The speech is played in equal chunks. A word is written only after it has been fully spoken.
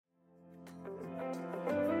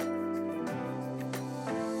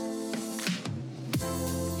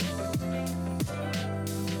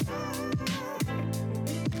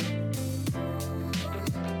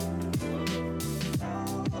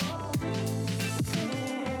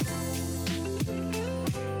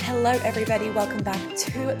Hello, everybody. Welcome back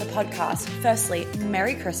to the podcast. Firstly,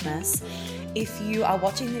 Merry Christmas. If you are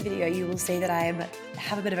watching the video, you will see that I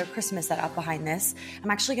have a bit of a Christmas setup behind this.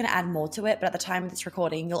 I'm actually going to add more to it, but at the time of this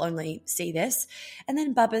recording, you'll only see this. And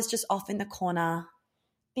then Bubba's just off in the corner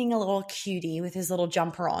being a little cutie with his little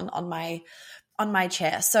jumper on my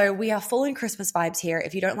chair. So we are full in Christmas vibes here.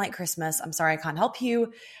 If you don't like Christmas, I'm sorry, I can't help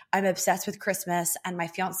you. I'm obsessed with Christmas, and my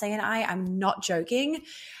fiance and I'm not joking,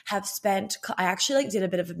 I actually did a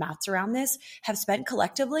bit of maths around this, have spent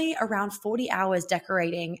collectively around 40 hours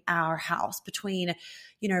decorating our house between,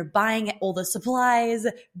 buying all the supplies,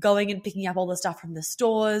 going and picking up all the stuff from the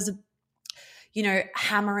stores,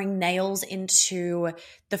 hammering nails into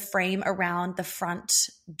the frame around the front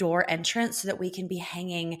door entrance so that we can be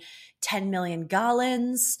hanging 10 million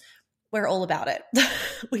garlands. We're all about it.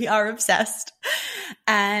 We are obsessed.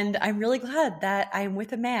 And I'm really glad that I'm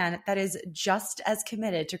with a man that is just as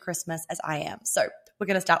committed to Christmas as I am. So we're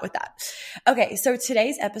going to start with that. Okay, so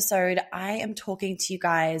today's episode, I am talking to you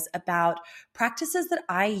guys about practices that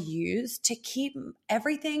I use to keep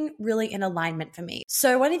everything really in alignment for me.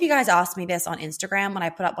 So one of you guys asked me this on Instagram when I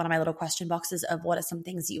put up one of my little question boxes of what are some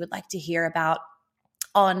things that you would like to hear about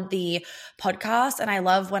on the podcast. And I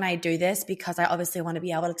love when I do this because I obviously want to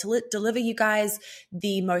be able to deliver you guys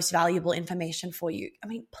the most valuable information for you. I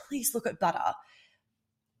mean, please look at Butter.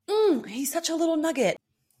 He's such a little nugget.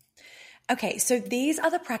 Okay, so these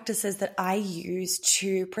are the practices that I use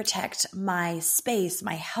to protect my space,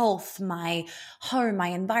 my health, my home, my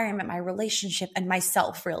environment, my relationship, and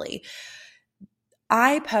myself, really.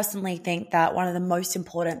 I personally think that one of the most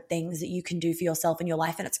important things that you can do for yourself in your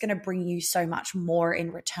life, and it's going to bring you so much more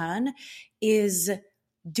in return, is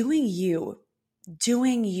doing you,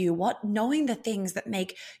 knowing the things that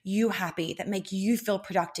make you happy, that make you feel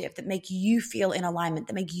productive, that make you feel in alignment,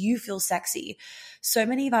 that make you feel sexy. So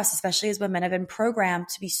many of us, especially as women, have been programmed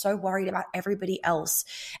to be so worried about everybody else.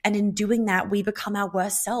 And in doing that, we become our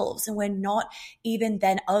worst selves, and we're not even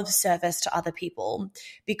then of service to other people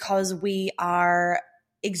because we are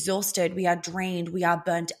exhausted, we are drained, we are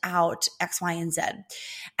burnt out, X, Y, and Z.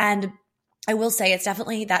 And I will say it's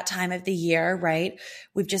definitely that time of the year, right?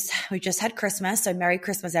 We've just had Christmas, so Merry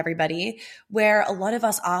Christmas, everybody, where a lot of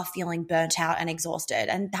us are feeling burnt out and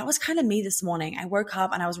exhausted. And that was kind of me this morning. I woke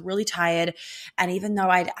up and I was really tired. And even though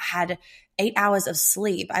I'd had 8 hours of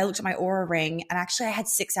sleep, I looked at my Oura ring and actually I had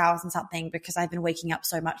 6 hours and something because I've been waking up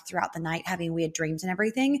so much throughout the night, having weird dreams and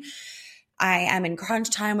everything. I am in crunch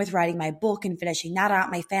time with writing my book and finishing that up.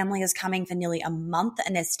 My family is coming for nearly a month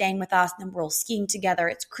and they're staying with us, and then we're all skiing together.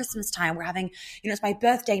 It's Christmas time. We're having, it's my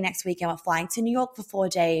birthday next week and we're flying to New York for 4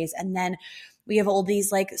 days. And then we have all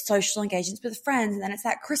these like social engagements with friends, and then it's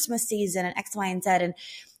that Christmas season and X, Y, and Z.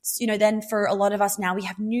 And, then for a lot of us now, we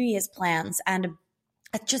have New Year's plans, and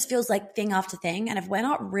it just feels like thing after thing. And if we're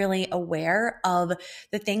not really aware of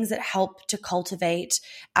the things that help to cultivate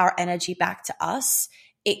our energy back to us,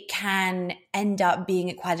 it can end up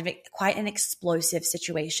being quite an explosive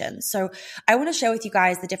situation. So I want to share with you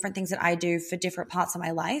guys the different things that I do for different parts of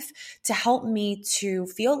my life to help me to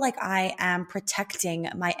feel like I am protecting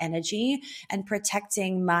my energy and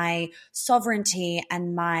protecting my sovereignty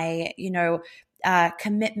and my,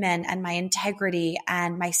 commitment and my integrity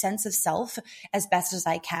and my sense of self as best as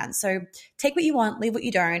I can. So take what you want, leave what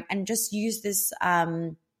you don't, and just use this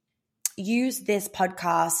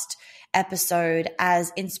podcast episode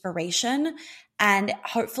as inspiration. And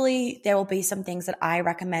hopefully there will be some things that I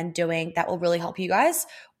recommend doing that will really help you guys,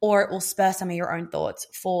 or it will spur some of your own thoughts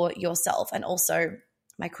for yourself. And also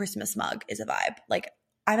my Christmas mug is a vibe. Like,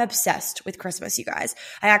 I'm obsessed with Christmas, you guys.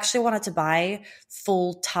 I actually wanted to buy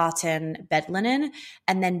full tartan bed linen,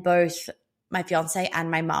 and then both my fiance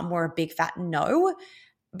and my mom were a big fat no.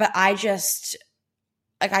 But I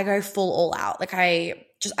go full all out. Like I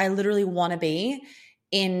literally want to be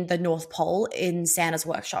in the North Pole in Santa's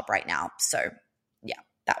workshop right now. So yeah,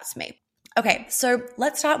 that was me. Okay, so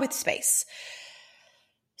let's start with space.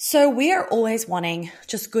 So we are always wanting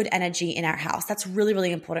just good energy in our house. That's really,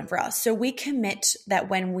 really important for us. So we commit that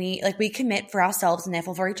when we commit for ourselves and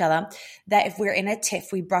therefore for each other, that if we're in a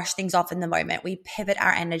tiff, we brush things off in the moment, we pivot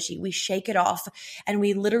our energy, we shake it off, and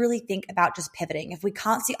we literally think about just pivoting. If we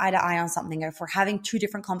can't see eye to eye on something, or if we're having two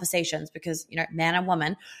different conversations, because, man and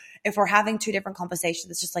woman, if we're having two different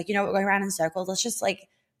conversations, it's just like, we're going around in circles.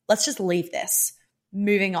 Let's just leave this,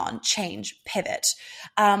 moving on, change, pivot.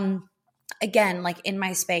 Again, like in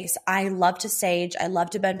my space, I love to sage. I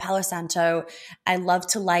love to burn Palo Santo. I love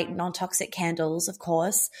to light non-toxic candles, of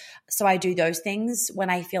course. So I do those things when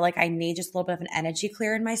I feel like I need just a little bit of an energy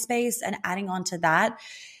clear in my space. And adding on to that,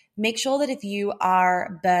 make sure that if you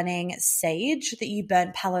are burning sage, that you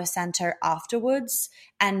burn Palo Santo afterwards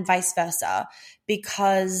and vice versa,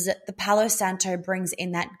 because the Palo Santo brings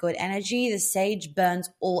in that good energy. The sage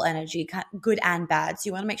burns all energy, good and bad. So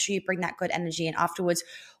you want to make sure you bring that good energy in afterwards,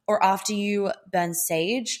 or after you burn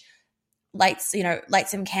sage, light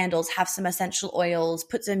some candles, have some essential oils,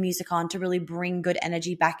 put some music on to really bring good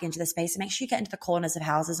energy back into the space, and make sure you get into the corners of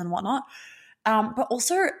houses and whatnot. But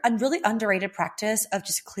also a really underrated practice of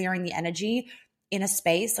just clearing the energy in a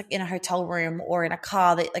space, like in a hotel room or in a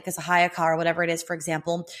car that like is a hire car or whatever it is, for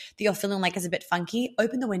example, that you're feeling like is a bit funky.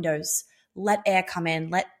 Open the windows, let air come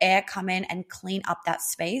in and clean up that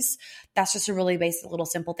space. That's just a really basic little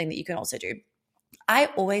simple thing that you can also do. I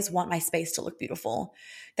always want my space to look beautiful.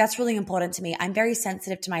 That's really important to me. I'm very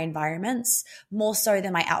sensitive to my environments more so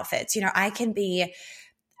than my outfits. I can be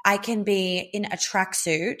in a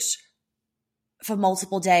tracksuit for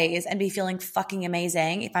multiple days and be feeling fucking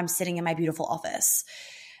amazing if I'm sitting in my beautiful office.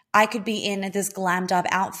 I could be in this glammed up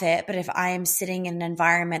outfit, but if I am sitting in an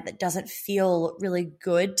environment that doesn't feel really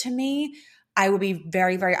good to me, I will be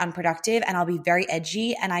very, very unproductive, and I'll be very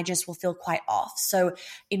edgy, and I just will feel quite off. So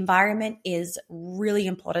environment is really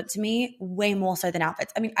important to me, way more so than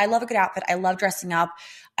outfits. I mean, I love a good outfit. I love dressing up.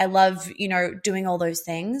 I love, doing all those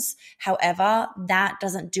things. However, that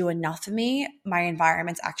doesn't do enough for me. My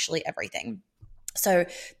environment's actually everything. So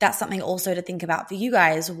that's something also to think about for you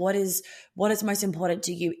guys. What is most important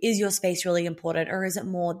to you? Is your space really important, or is it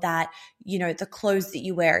more that, the clothes that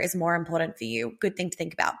you wear is more important for you? Good thing to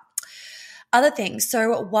think about. Other things.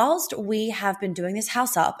 So whilst we have been doing this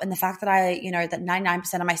house up, and the fact that that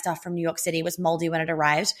 99% of my stuff from New York City was moldy when it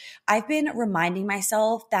arrived, I've been reminding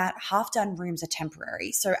myself that half-done rooms are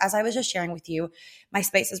temporary. So as I was just sharing with you, my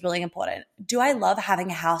space is really important. Do I love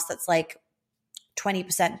having a house that's like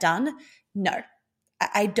 20% done? No,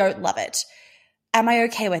 I don't love it. Am I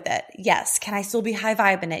okay with it? Yes. Can I still be high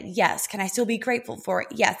vibe in it? Yes. Can I still be grateful for it?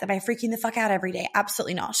 Yes. Am I freaking the fuck out every day?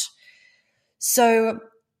 Absolutely not. So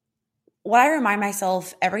what I remind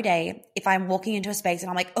myself every day, if I'm walking into a space and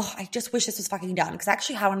I'm like, oh, I just wish this was fucking done. Because I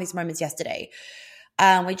actually had one of these moments yesterday.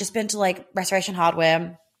 We just been to like Restoration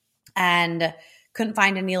Hardware and couldn't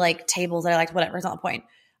find any like tables that I liked, whatever, it's not the point.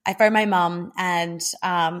 I phoned my mom, and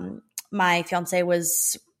my fiance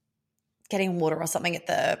was getting water or something at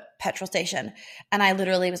the petrol station. And I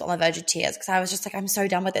literally was on the verge of tears because I was just like, I'm so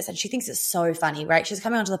done with this. And she thinks it's so funny, right? She's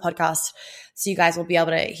coming onto the podcast, so you guys will be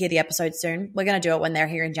able to hear the episode soon. We're going to do it when they're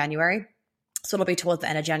here in January. So it'll be towards the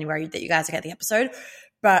end of January that you guys will get the episode.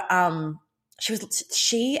 But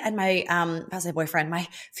she and my boyfriend, my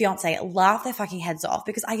fiance, laugh their fucking heads off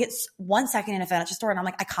because I get 1 second in a furniture store and I'm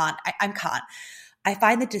like, I can't. I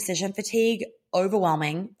find the decision fatigue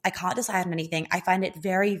overwhelming. I can't decide on anything. I find it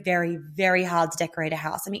very, very, very hard to decorate a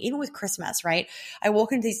house. I mean, even with Christmas, right? I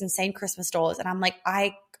walk into these insane Christmas stores and I'm like,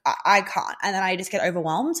 I can't. And then I just get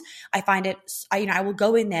overwhelmed. I find it, I will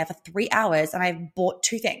go in there for 3 hours and I've bought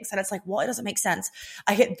 2 things. And it's like, what? It doesn't make sense.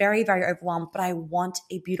 I get very, very overwhelmed, but I want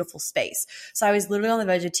a beautiful space. So I was literally on the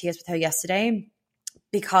verge of tears with her yesterday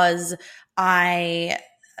because I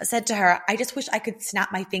said to her, I just wish I could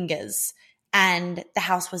snap my fingers and the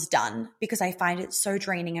house was done, because I find it so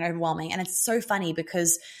draining and overwhelming. And it's so funny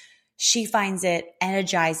because she finds it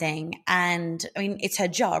energizing, and I mean, it's her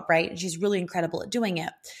job, right? And she's really incredible at doing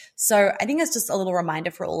it. So I think it's just a little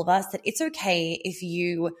reminder for all of us that it's okay if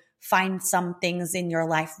you find some things in your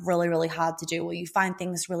life really, really hard to do, or you find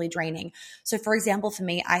things really draining. So for example, for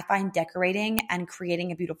me, I find decorating and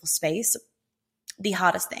creating a beautiful space the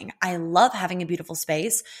hardest thing. I love having a beautiful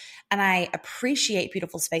space and I appreciate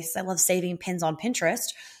beautiful spaces. I love saving pins on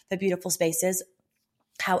Pinterest for beautiful spaces.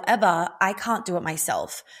 However, I can't do it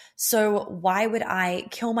myself. So why would I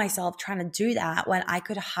kill myself trying to do that when I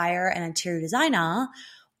could hire an interior designer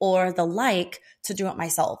or the like to do it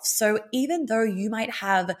myself? So even though you might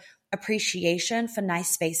have appreciation for nice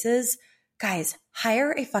spaces, guys,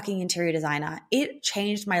 hire a fucking interior designer. It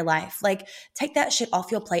changed my life. Like, take that shit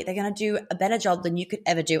off your plate. They're going to do a better job than you could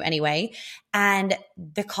ever do anyway. And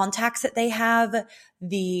the contacts that they have,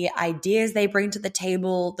 the ideas they bring to the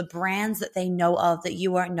table, the brands that they know of that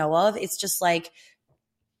you won't know of, it's just like,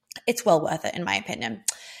 it's well worth it in my opinion.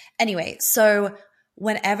 Anyway, so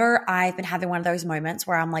whenever I've been having one of those moments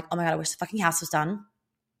where I'm like, oh my God, I wish the fucking house was done,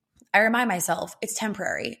 I remind myself it's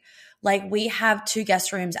temporary. Like, we have 2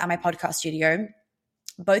 guest rooms at my podcast studio.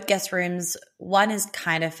 Both guest rooms, one is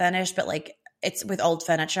kind of furnished, but like it's with old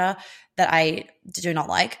furniture that I do not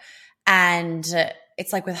like. And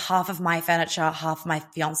it's like with half of my furniture, half of my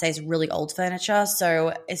fiance's really old furniture.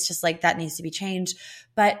 So it's just like that needs to be changed.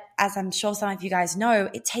 But as I'm sure some of you guys know,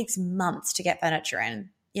 it takes months to get furniture in.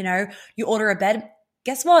 You know, you order a bed,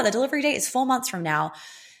 guess what? The delivery date is 4 months from now.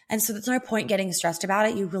 And so there's no point getting stressed about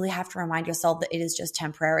it. You really have to remind yourself that it is just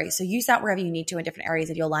temporary. So use that wherever you need to in different areas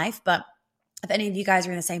of your life. But if any of you guys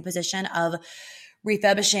are in the same position of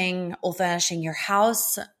refurbishing or furnishing your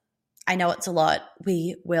house, I know it's a lot.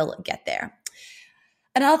 We will get there.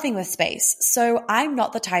 Another thing with space. So I'm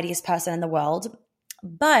not the tidiest person in the world,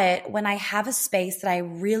 but when I have a space that I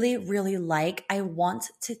really, really like, I want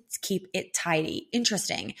to keep it tidy.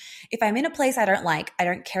 Interesting. If I'm in a place I don't like, I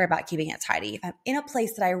don't care about keeping it tidy. If I'm in a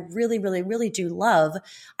place that I really, really, really do love,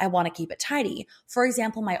 I want to keep it tidy. For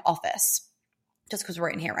example, my office, just because we're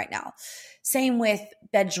in here right now. Same with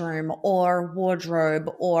bedroom or wardrobe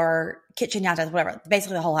or kitchen, downstairs, whatever,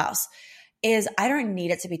 basically the whole house. Is I don't need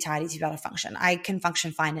it to be tidy to be able to function. I can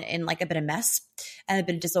function fine in like a bit of mess and a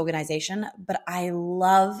bit of disorganization, but I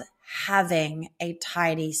love having a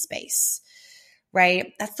tidy space,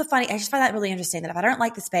 right? That's the funny, I just find that really interesting that if I don't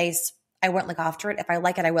like the space, I won't look after it. If I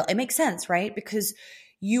like it, I will. It makes sense, right? Because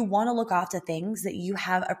you want to look after things that you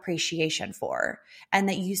have appreciation for and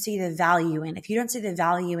that you see the value in. If you don't see the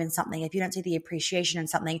value in something, if you don't see the appreciation in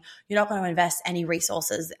something, you're not going to invest any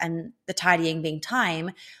resources, and the tidying being time.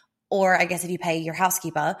 Or I guess if you pay your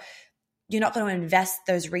housekeeper, you're not going to invest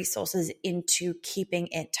those resources into keeping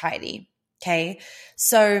it tidy. Okay.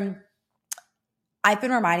 So I've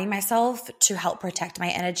been reminding myself to help protect my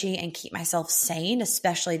energy and keep myself sane,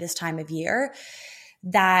 especially this time of year,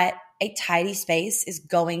 that a tidy space is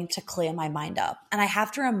going to clear my mind up. And I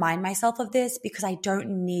have to remind myself of this because I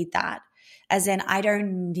don't need that. As in, I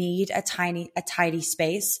don't need a tidy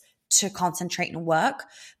space to concentrate and work,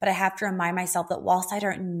 but I have to remind myself that whilst I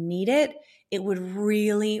don't need it, it would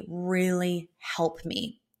really, really help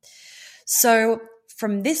me. So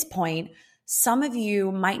from this point, some of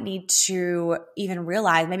you might need to even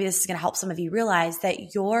realize, maybe this is going to help some of you realize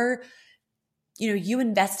that you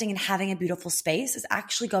investing in having a beautiful space is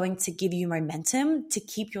actually going to give you momentum to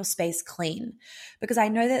keep your space clean. Because I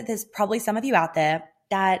know that there's probably some of you out there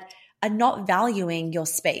that are not valuing your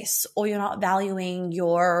space, or you're not valuing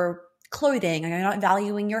your clothing, or you're not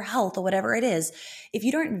valuing your health, or whatever it is. If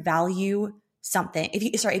you don't value something,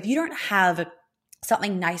 if you don't have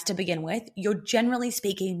something nice to begin with, you're generally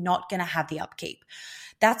speaking not going to have the upkeep.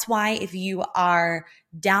 That's why if you are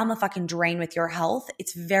down the fucking drain with your health,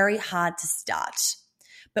 it's very hard to start.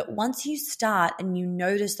 But once you start and you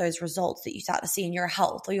notice those results that you start to see in your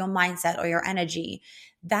health or your mindset or your energy,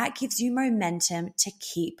 that gives you momentum to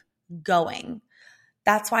keep going.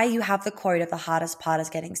 That's why you have the quote of the hardest part is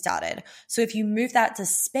getting started. So if you move that to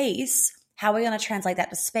space, how we're going to translate that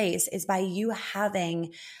to space is by you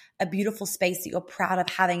having a beautiful space that you're proud of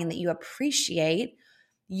having and that you appreciate.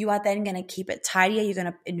 You are then going to keep it tidier. You're going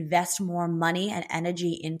to invest more money and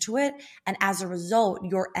energy into it. And as a result,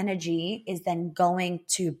 your energy is then going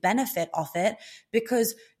to benefit off it,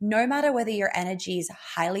 because no matter whether your energy is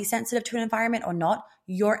highly sensitive to an environment or not,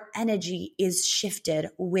 your energy is shifted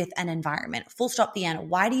with an environment. Full stop, the end.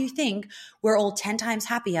 Why do you think we're all 10 times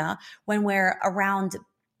happier when we're around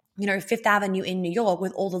Fifth Avenue in New York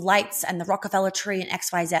with all the lights and the Rockefeller tree and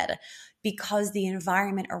XYZ? Because the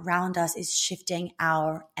environment around us is shifting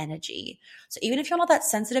our energy. So even if you're not that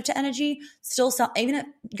sensitive to energy, even if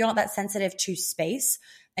you're not that sensitive to space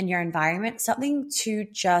and your environment, something to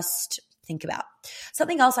just think about.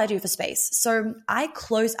 Something else I do for space. So I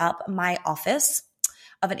close up my office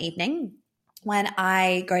of an evening when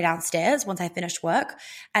I go downstairs once I finish work.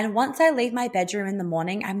 And once I leave my bedroom in the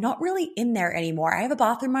morning, I'm not really in there anymore. I have a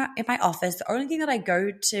bathroom in my office. The only thing that I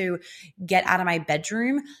go to get out of my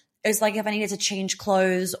bedroom is like if I needed to change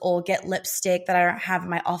clothes or get lipstick that I don't have in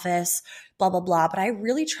my office, blah, blah, blah. But I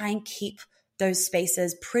really try and keep those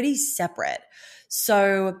spaces pretty separate.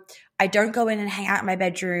 So I don't go in and hang out in my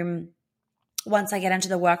bedroom once I get into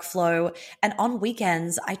the workflow. And on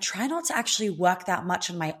weekends, I try not to actually work that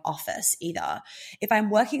much in my office either. If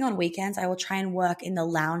I'm working on weekends, I will try and work in the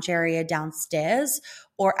lounge area downstairs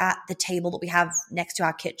or at the table that we have next to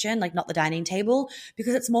our kitchen, like not the dining table,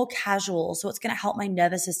 because it's more casual. So it's going to help my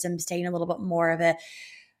nervous system stay in a little bit more of a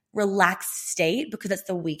relaxed state because it's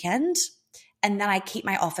the weekend. And then I keep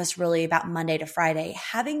my office really about Monday to Friday.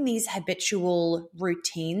 Having these habitual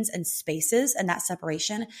routines and spaces and that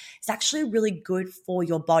separation is actually really good for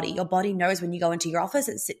your body. Your body knows when you go into your office,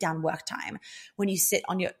 it's sit down work time. When you sit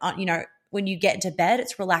when you get into bed,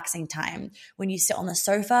 it's relaxing time. When you sit on the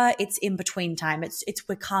sofa, it's in between time.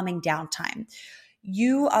 We're calming down time.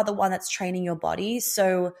 You are the one that's training your body.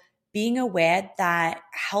 So being aware that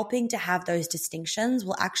helping to have those distinctions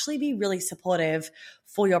will actually be really supportive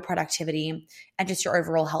for your productivity and just your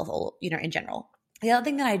overall health, in general. The other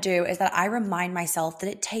thing that I do is that I remind myself that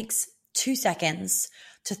it takes 2 seconds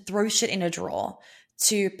to throw shit in a drawer,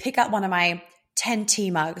 to pick up one of my 10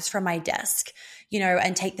 tea mugs from my desk,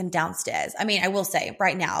 and take them downstairs. I mean, I will say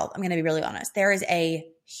right now, I'm going to be really honest. There is a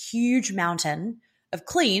huge mountain of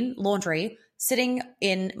clean laundry sitting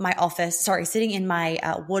in my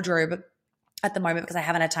wardrobe at the moment because I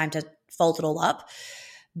haven't had time to fold it all up.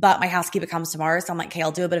 But my housekeeper comes tomorrow, so I'm like, okay,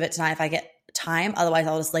 I'll do a bit of it tonight if I get time. Otherwise,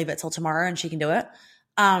 I'll just leave it till tomorrow and she can do it.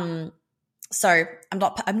 So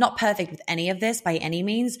I'm not perfect with any of this by any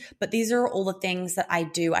means, but these are all the things that I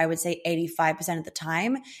do, I would say 85% of the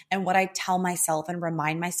time, and what I tell myself and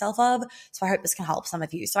remind myself of. So I hope this can help some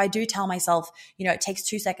of you. So I do tell myself, it takes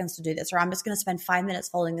 2 seconds to do this, or I'm just going to spend 5 minutes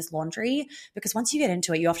folding this laundry, because once you get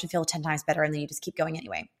into it, you often feel 10 times better and then you just keep going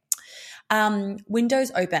anyway. Windows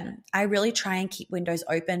open. I really try and keep windows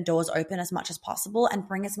open, doors open as much as possible, and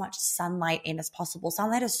bring as much sunlight in as possible.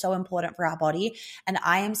 Sunlight is so important for our body. And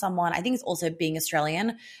I am someone, I think it's also being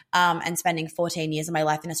Australian, and spending 14 years of my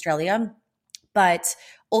life in Australia. But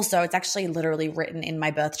also it's actually literally written in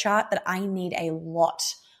my birth chart that I need a lot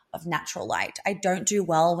of natural light. I don't do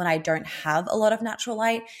well when I don't have a lot of natural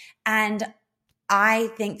light. And I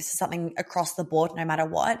think this is something across the board, no matter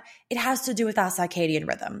what. It has to do with our circadian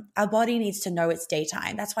rhythm. Our body needs to know it's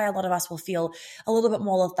daytime. That's why a lot of us will feel a little bit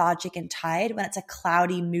more lethargic and tired when it's a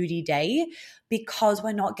cloudy, moody day, because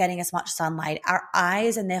we're not getting as much sunlight. Our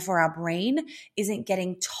eyes, and therefore our brain, isn't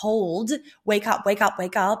getting told, wake up, wake up,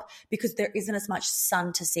 wake up, because there isn't as much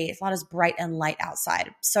sun to see. It's not as bright and light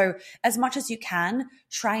outside. So as much as you can,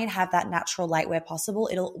 try and have that natural light where possible.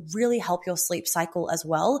 It'll really help your sleep cycle as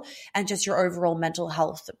well, and just your overall mental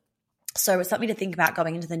health. So it's something to think about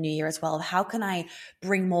going into the new year as well. How can I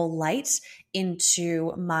bring more light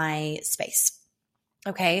into my space?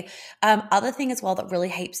 Okay. Other thing as well that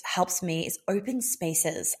really helps me is open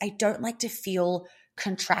spaces. I don't like to feel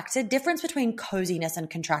contracted. Difference between coziness and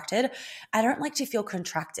contracted. I don't like to feel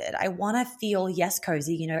contracted. I want to feel, yes,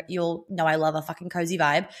 cozy. You'll know I love a fucking cozy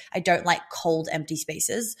vibe. I don't like cold, empty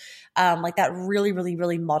spaces. Like that really, really,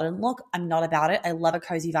 really modern look. I'm not about it. I love a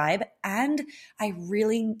cozy vibe. And I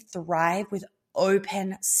really thrive with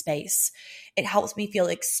open space. It helps me feel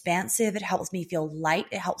expansive. It helps me feel light.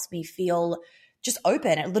 It helps me feel just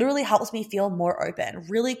open. It literally helps me feel more open.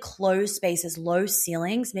 Really closed spaces, low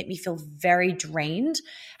ceilings make me feel very drained,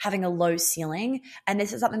 having a low ceiling. And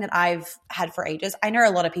this is something that I've had for ages. I know a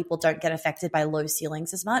lot of people don't get affected by low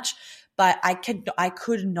ceilings as much, but I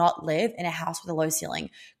could not live in a house with a low ceiling.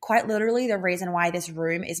 Quite literally, the reason why this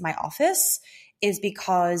room is my office is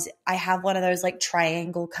because I have one of those like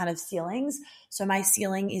triangle kind of ceilings. So my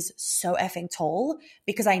ceiling is so effing tall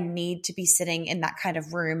because I need to be sitting in that kind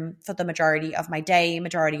of room for the majority of my day,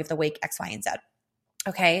 majority of the week, X, Y, and Z.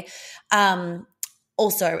 Okay.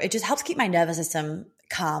 Also, it just helps keep my nervous system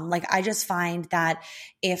calm. Like I just find that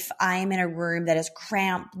if I'm in a room that is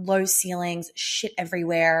cramped, low ceilings, shit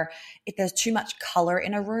everywhere, if there's too much color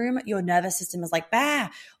in a room, your nervous system is like, bah,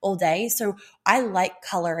 all day. So I like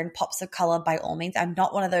color and pops of color by all means. I'm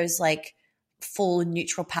not one of those like full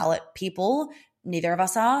neutral palette people. Neither of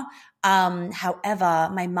us are. However,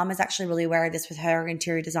 my mum is actually really aware of this with her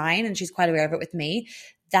interior design, and she's quite aware of it with me,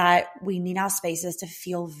 that we need our spaces to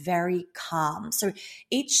feel very calm. So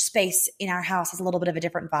each space in our house has a little bit of a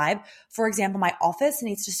different vibe. For example, my office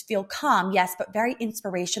needs to feel calm, yes, but very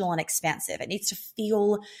inspirational and expansive. It needs to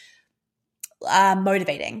feel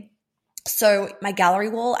motivating. So my gallery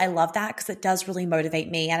wall, I love that because it does really motivate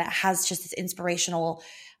me, and it has just this inspirational,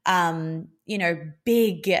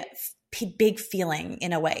 big feeling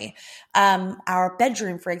in a way. Our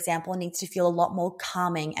bedroom, for example, needs to feel a lot more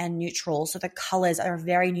calming and neutral. So the colors are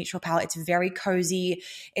very neutral palette. It's very cozy.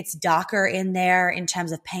 It's darker in there in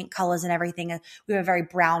terms of paint colors and everything. We have a very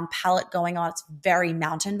brown palette going on. It's very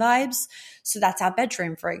mountain vibes. So that's our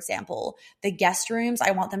bedroom, for example. The guest rooms,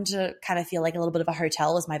 I want them to kind of feel like a little bit of a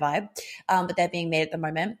hotel is my vibe, but they're being made at the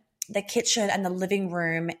moment. The kitchen and the living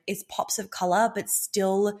room is pops of color, but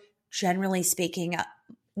still, generally speaking,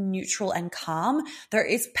 neutral and calm. There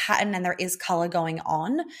is pattern and there is color going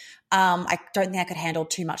on. I don't think I could handle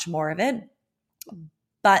too much more of it,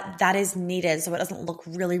 but that is needed so it doesn't look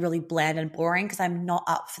really, really bland and boring, because I'm not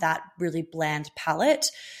up for that really bland palette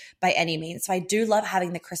by any means. So I do love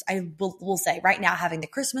having I will say right now, having the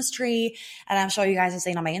Christmas tree, and I'm sure you guys have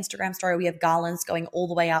seen on my Instagram story, we have garlands going all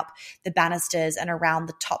the way up the banisters and around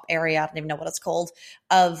the top area. I don't even know what it's called,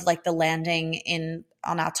 of like the landing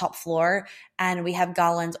on our top floor. And we have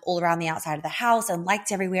garlands all around the outside of the house and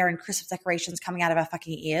lights everywhere and Christmas decorations coming out of our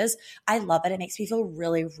fucking ears. I love it. It makes me feel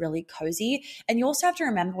really, really cozy. And you also have to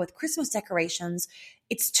remember with Christmas decorations,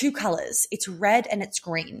 it's two colors. It's red and it's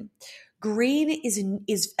green. Green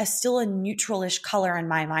is still a neutralish color in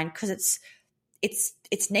my mind because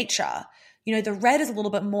it's nature. You know, the red is a little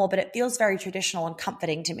bit more, but it feels very traditional and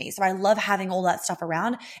comforting to me. So I love having all that stuff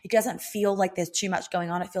around. It doesn't feel like there's too much going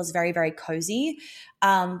on. It feels very, very cozy.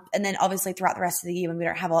 And then obviously throughout the rest of the year, when we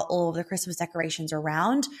don't have all of the Christmas decorations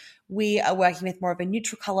around, we are working with more of a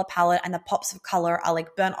neutral color palette, and the pops of color are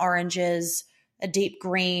like burnt oranges, a deep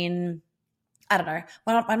green. I don't know.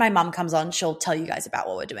 When my mum comes on, she'll tell you guys about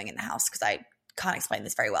what we're doing in the house because I can't explain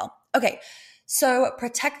this very well. Okay, so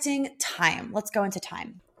protecting time. Let's go into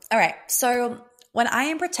time. All right, so when I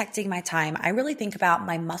am protecting my time, I really think about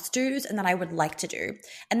my must-dos and that I would like to do.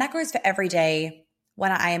 And that goes for every day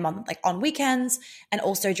when I am on weekends and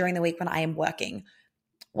also during the week when I am working.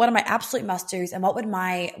 What are my absolute must-dos and what am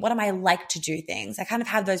I like to do things? I kind of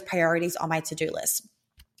have those priorities on my to-do list.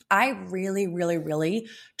 I really, really, really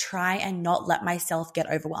try and not let myself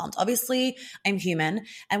get overwhelmed. Obviously, I'm human,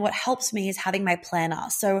 and what helps me is having my planner.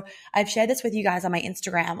 So I've shared this with you guys on my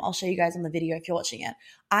Instagram. I'll show you guys on the video if you're watching it.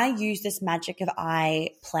 I use this Magic of I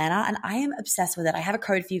planner, and I am obsessed with it. I have a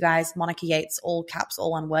code for you guys, Monica Yates, all caps,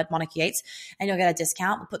 all one word, Monica Yates, and you'll get a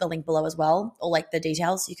discount. We'll put the link below as well, or like the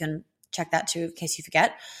details. You can check that too in case you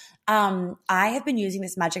forget. I have been using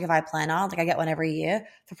this Magic of I planner, like I get one every year,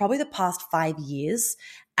 for probably the past 5 years.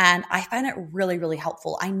 And I find it really, really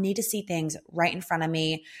helpful. I need to see things right in front of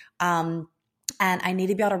me. And I need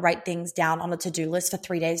to be able to write things down on a to-do list for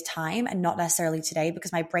 3 days' time and not necessarily today,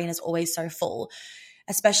 because my brain is always so full,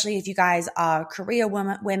 especially if you guys are career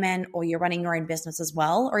women or you're running your own business as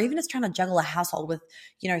well, or even just trying to juggle a household with,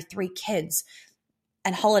 3 kids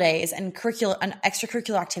and holidays and curricular and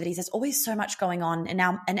extracurricular activities. There's always so much going on in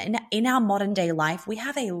our modern day life. We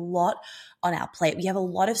have a lot on our plate. We have a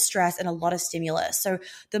lot of stress and a lot of stimulus. So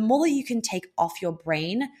the more that you can take off your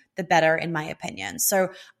brain, the better, in my opinion. So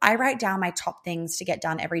I write down my top things to get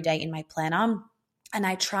done every day in my planner. And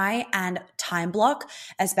I try and time block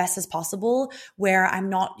as best as possible where I'm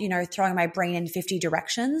not, throwing my brain in 50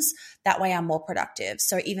 directions. That way I'm more productive.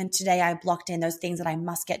 So even today I blocked in those things that I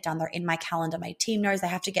must get done. They're in my calendar. My team knows they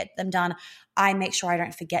have to get them done. I make sure I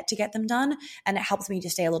don't forget to get them done. And it helps me to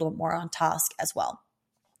stay a little bit more on task as well.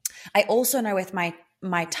 I also know with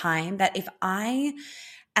my time that if I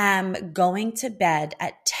am going to bed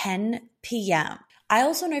at 10 p.m., I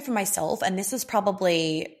also know for myself, and this is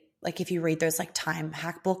probably like if you read those like time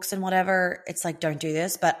hack books and whatever, it's like, don't do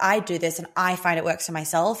this. But I do this and I find it works for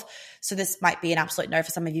myself. So this might be an absolute no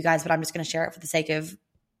for some of you guys, but I'm just going to share it for the sake of,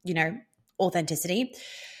 authenticity.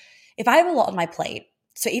 If I have a lot on my plate,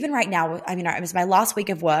 so even right now, it was my last week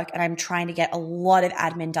of work and I'm trying to get a lot of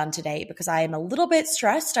admin done today because I am a little bit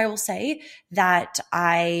stressed. I will say that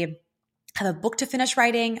I have a book to finish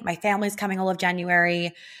writing. My family's coming all of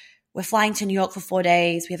January. We're flying to New York for 4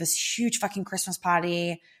 days. We have this huge fucking Christmas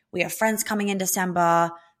party. We have friends coming in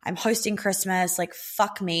December. I'm hosting Christmas. Like,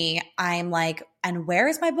 fuck me. I'm like, and where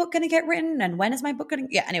is my book going to get written? And when is my book going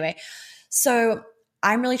to? Yeah, anyway. So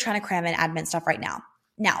I'm really trying to cram in admin stuff right now.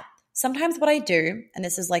 Now, sometimes what I do, and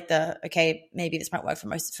this is like maybe this might work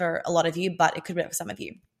for a lot of you, but it could work for some of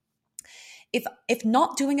you. If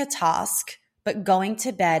not doing a task, but going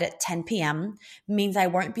to bed at 10 p.m. means I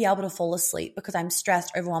won't be able to fall asleep because I'm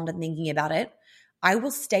stressed, overwhelmed, and thinking about it, I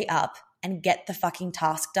will stay up and get the fucking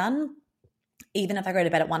task done, even if I go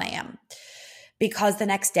to bed at 1 a.m. Because the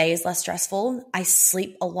next day is less stressful. I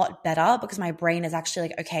sleep a lot better because my brain is actually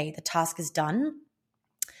like, okay, the task is done.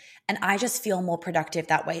 And I just feel more productive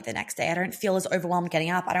that way the next day. I don't feel as overwhelmed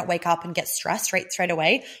getting up. I don't wake up and get stressed straight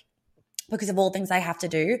away because of all the things I have to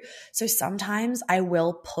do. So sometimes I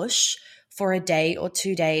will push for a day or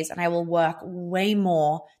 2 days and I will work way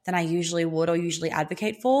more than I usually would or usually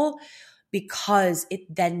advocate for, because it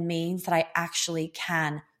then means that I actually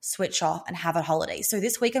can switch off and have a holiday. So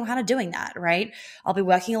this week I'm kind of doing that, right? I'll be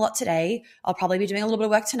working a lot today. I'll probably be doing a little bit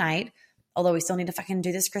of work tonight, although we still need to fucking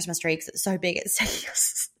do this Christmas tree because it's so big.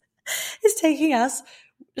 It's taking us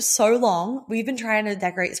so long. We've been trying to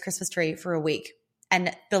decorate this Christmas tree for a week,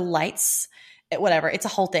 and the lights, whatever, it's a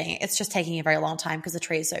whole thing. It's just taking a very long time because the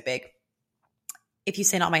tree is so big. If you've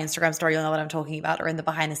seen it on my Instagram story, you'll know what I'm talking about, or in the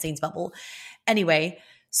behind the scenes bubble. Anyway,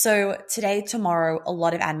 so today, tomorrow, a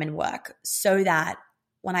lot of admin work so that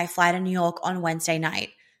when I fly to New York on Wednesday night,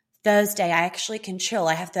 Thursday, I actually can chill.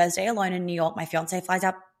 I have Thursday alone in New York. My fiance flies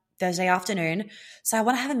up Thursday afternoon. So I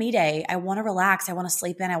want to have a me day. I want to relax. I want to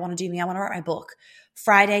sleep in. I want to do me. I want to write my book.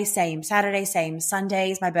 Friday, same. Saturday, same.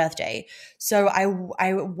 Sunday is my birthday. So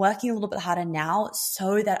I'm working a little bit harder now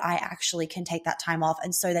so that I actually can take that time off,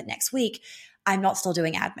 and so that next week I'm not still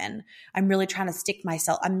doing admin. I'm really trying to stick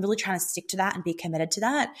to that and be committed to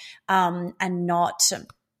that, and not,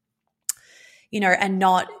 and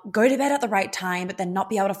not go to bed at the right time, but then not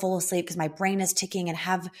be able to fall asleep because my brain is ticking and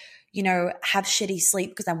have shitty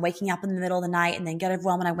sleep because I'm waking up in the middle of the night and then get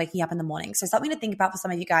overwhelmed when I'm waking up in the morning. So something to think about for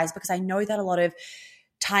some of you guys, because I know that a lot of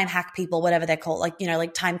time hack people, whatever they're called,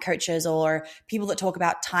 like time coaches or people that talk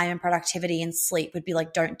about time and productivity and sleep would be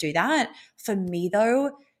like, don't do that. For me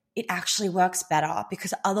though, it actually works better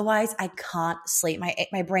because otherwise I can't sleep.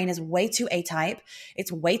 My brain is way too A-type.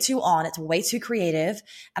 It's way too on. It's way too creative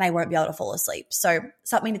and I won't be able to fall asleep. So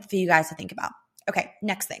something for you guys to think about. Okay,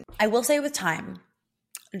 next thing. I will say with time,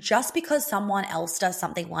 just because someone else does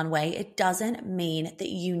something one way, it doesn't mean that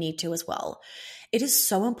you need to as well. It is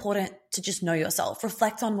so important to just know yourself,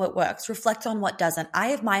 reflect on what works, reflect on what doesn't. I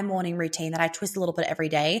have my morning routine that I twist a little bit every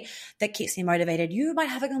day that keeps me motivated. You might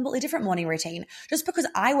have a completely different morning routine. Just because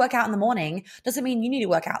I work out in the morning doesn't mean you need to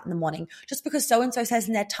work out in the morning. Just because so-and-so says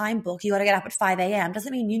in their time book, you got to get up at 5 a.m.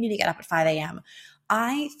 doesn't mean you need to get up at 5 a.m.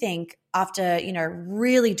 I think after,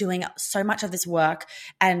 really doing so much of this work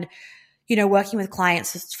and, working with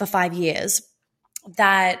clients for 5 years,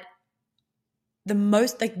 that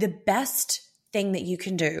the best thing that you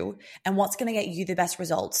can do and what's going to get you the best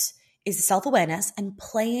results is self-awareness and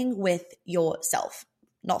playing with yourself.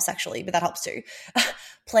 Not sexually, but that helps too.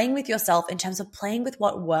 Playing with yourself in terms of playing with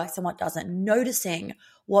what works and what doesn't, noticing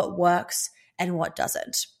what works and what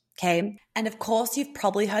doesn't. Okay. And of course, you've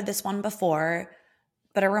probably heard this one before,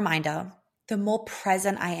 but a reminder, the more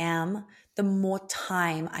present I am, the more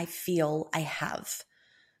time I feel I have.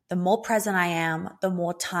 The more present I am, the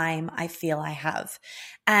more time I feel I have.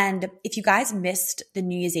 And if you guys missed the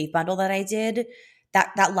New Year's Eve bundle that I did,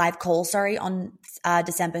 that live call, on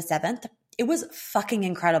December 7th, it was fucking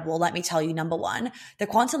incredible. Let me tell you, number one, the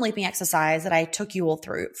quantum leaping exercise that I took you all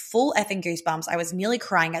through, full effing goosebumps. I was nearly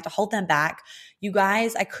crying. I had to hold them back. You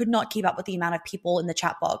guys, I could not keep up with the amount of people in the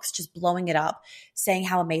chat box just blowing it up, saying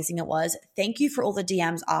how amazing it was. Thank you for all the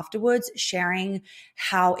DMs afterwards, sharing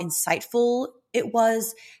how insightful it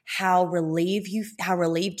was, how relieved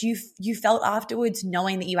you felt afterwards,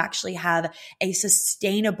 knowing that you actually have a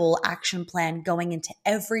sustainable action plan going into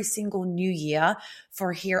every single new year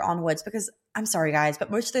for here onwards. Because I'm sorry guys, but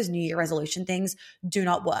most of those New Year resolution things do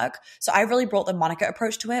not work. So I really brought the Monica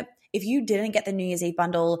approach to it. If you didn't get the New Year's Eve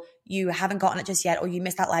bundle, you haven't gotten it just yet, or you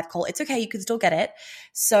missed that live call, it's okay. You can still get it.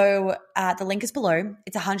 So the link is below.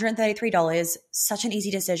 It's $133. Such an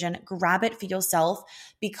easy decision. Grab it for yourself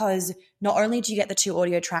because not only do you get the 2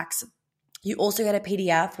 audio tracks, you also get a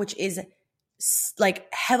PDF, which is like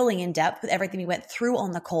heavily in depth with everything we went through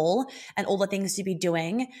on the call and all the things to be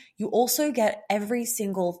doing. You also get every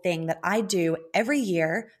single thing that I do every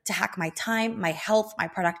year to hack my time, my health, my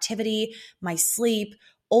productivity, my sleep,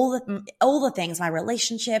 all the things, my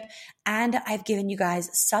relationship. And I've given you guys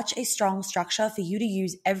such a strong structure for you to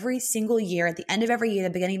use every single year, at the end of every year, the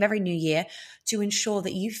beginning of every new year, to ensure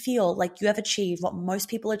that you feel like you have achieved what most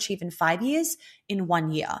people achieve in 5 years in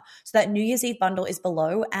 1 year. So that New Year's Eve bundle is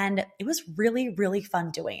below, and it was really, really fun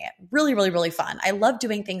doing it. Really, really, really fun. I love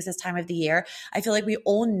doing things this time of the year. I feel like we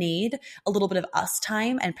all need a little bit of us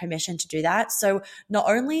time and permission to do that. So not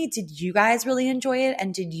only did you guys really enjoy it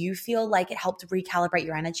and did you feel like it helped recalibrate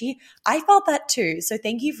your energy, I felt that too. So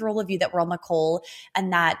thank you for all of you that were on the call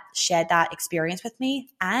and that shared that experience with me.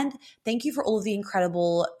 And thank you for all of the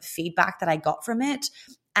incredible feedback that I got from it.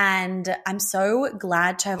 And I'm so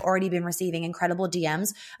glad to have already been receiving incredible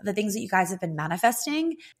DMs of the things that you guys have been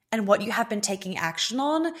manifesting and what you have been taking action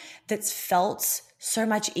on that's felt so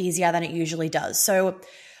much easier than it usually does. So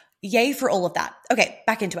yay for all of that. Okay,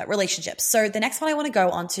 back into it. Relationships. So the next one I want to go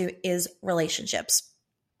on to is relationships.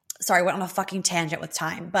 Sorry, I went on a fucking tangent with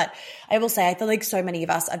time, but I will say, I feel like so many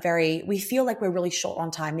of us we feel like we're really short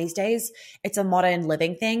on time these days. It's a modern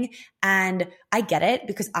living thing. And I get it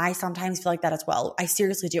because I sometimes feel like that as well. I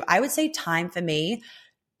seriously do. I would say time for me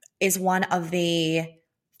is one of the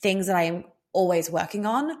things that I am always working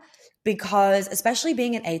on because especially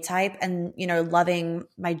being an A-type and, loving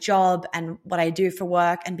my job and what I do for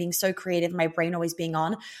work and being so creative, my brain always being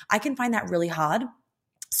on, I can find that really hard.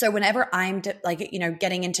 So whenever I'm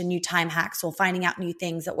getting into new time hacks or finding out new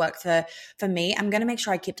things that work for me, I'm going to make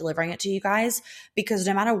sure I keep delivering it to you guys because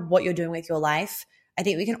no matter what you're doing with your life, I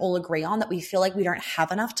think we can all agree on that we feel like we don't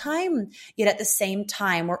have enough time. Yet at the same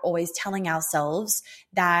time, we're always telling ourselves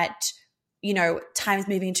that time's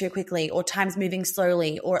moving too quickly or time's moving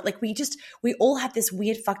slowly, or like we all have this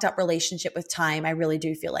weird fucked up relationship with time. I really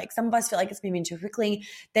do feel like some of us feel like it's moving too quickly.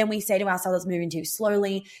 Then we say to ourselves it's moving too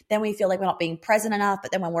slowly. Then we feel like we're not being present enough. But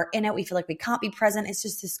then when we're in it, we feel like we can't be present. It's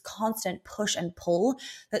just this constant push and pull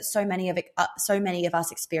that so many of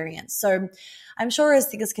us experience. So I'm sure as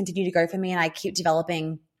things continue to go for me and I keep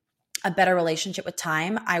developing a better relationship with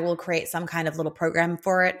time, I will create some kind of little program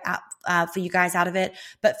for it for you guys out of it.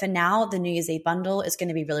 But for now, the New Year's Eve bundle is going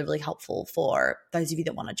to be really, really helpful for those of you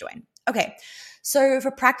that want to join. Okay. So for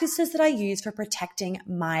practices that I use for protecting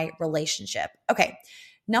my relationship. Okay.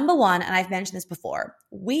 Number one, and I've mentioned this before,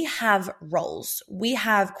 we have roles. We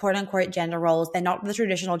have quote unquote gender roles. They're not the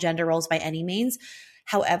traditional gender roles by any means.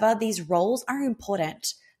 However, these roles are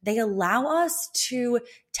important. They allow us to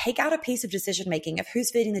take out a piece of decision making of who's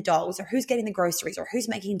feeding the dogs or who's getting the groceries or who's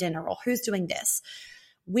making dinner or who's doing this.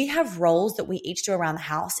 We have roles that we each do around the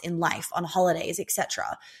house, in life, on holidays,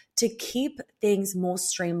 etc., to keep things more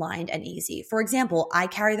streamlined and easy. For example, I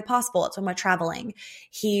carry the passports when we're traveling.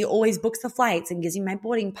 He always books the flights and gives me my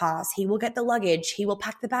boarding pass. He will get the luggage. He will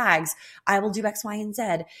pack the bags. I will do X, Y, and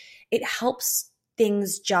Z. It helps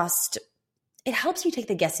things it helps you take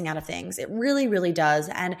the guessing out of things. It really, really does.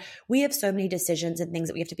 And we have so many decisions and things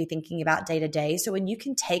that we have to be thinking about day to day. So when you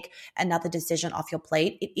can take another decision off your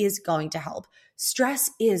plate, it is going to help.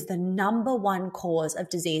 Stress is the number one cause of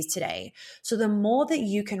disease today. So the more that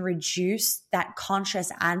you can reduce that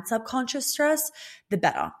conscious and subconscious stress, the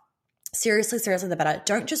better. Seriously, the better.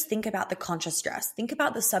 Don't just think about the conscious stress. Think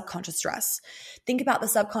about the subconscious stress. Think about the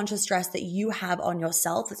subconscious stress that you have on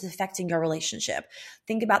yourself that's affecting your relationship.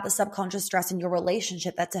 Think about the subconscious stress in your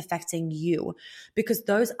relationship that's affecting you, because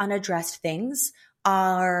those unaddressed things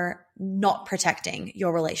are not protecting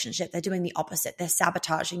your relationship. They're doing the opposite. They're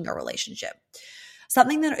sabotaging your relationship.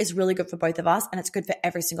 Something that is really good for both of us, and it's good for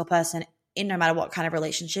every single person in no matter what kind of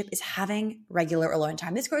relationship, is having regular alone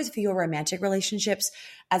time. This goes for your romantic relationships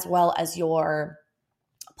as well as your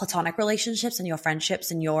platonic relationships and your friendships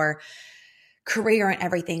and your career and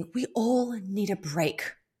everything. We all need a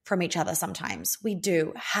break from each other sometimes. We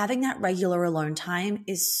do. Having that regular alone time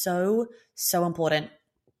is so, so important.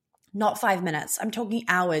 Not 5 minutes. I'm talking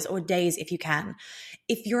hours or days if you can.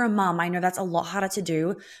 If you're a mom, I know that's a lot harder to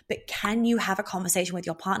do, but can you have a conversation with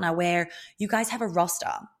your partner where you guys have a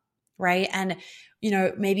roster, right? And,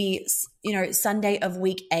 maybe, Sunday of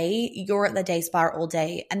week A, you're at the day spa all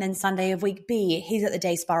day. And then Sunday of week B, he's at the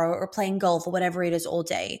day spa or playing golf or whatever it is all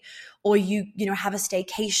day. Or you have a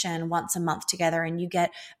staycation once a month together and you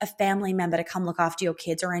get a family member to come look after your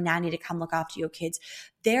kids or a nanny to come look after your kids.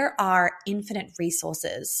 There are infinite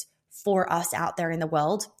resources for us out there in the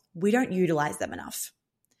world. We don't utilize them enough.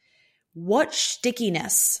 What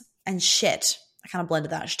stickiness and shit, I kind of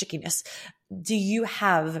blended that, stickiness, do you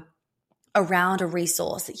have around a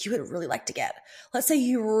resource that you would really like to get? Let's say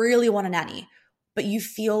you really want a nanny, but you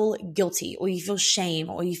feel guilty or you feel shame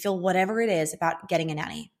or you feel whatever it is about getting a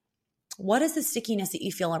nanny. What is the stickiness that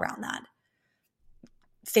you feel around that?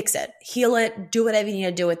 Fix it, heal it, do whatever you need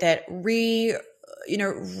to do with it,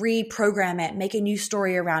 reprogram it, make a new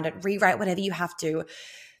story around it, rewrite whatever you have to,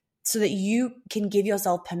 so that you can give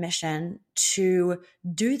yourself permission to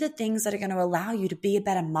do the things that are going to allow you to be a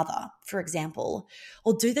better mother, for example,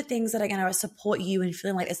 or do the things that are going to support you and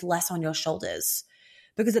feeling like there's less on your shoulders.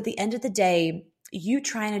 Because at the end of the day, you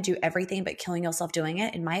trying to do everything but killing yourself doing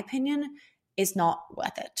it, in my opinion, is not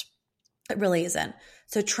worth it. It really isn't.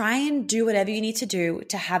 So try and do whatever you need to do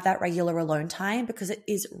to have that regular alone time, because it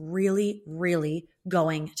is really, really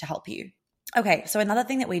going to help you. Okay, so another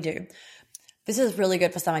thing that we do, this is really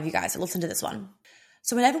good for some of you guys, so listen to this one.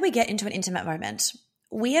 So whenever we get into an intimate moment,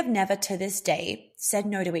 we have never to this day said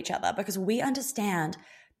no to each other, because we understand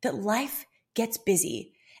that life gets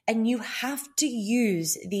busy and you have to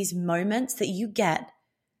use these moments that you get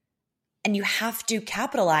and you have to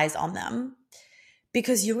capitalize on them,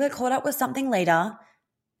 because you'll get caught up with something later,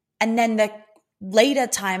 and then the later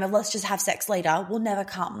time of let's just have sex later will never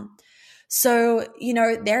come. So,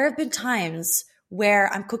 there have been times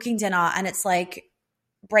where I'm cooking dinner and it's like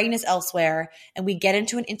brain is elsewhere and we get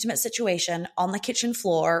into an intimate situation on the kitchen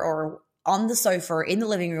floor or on the sofa or in the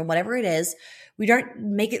living room, whatever it is. We don't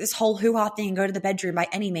make it this whole hoo-ha thing and go to the bedroom by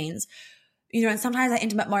any means. And sometimes that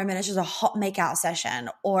intimate moment is just a hot makeout session,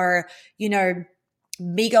 or,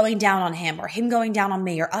 me going down on him or him going down on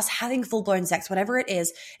me or us having full-blown sex, whatever it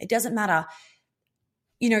is, it doesn't matter.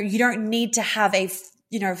 You don't need to have a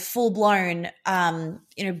full-blown,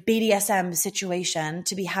 BDSM situation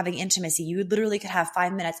to be having intimacy. You literally could have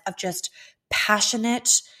 5 minutes of just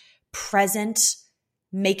passionate, present,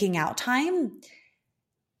 making out time.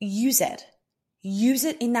 Use it. Use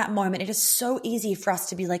it in that moment. It is so easy for us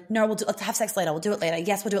to be like, no, let's have sex later. We'll do it later.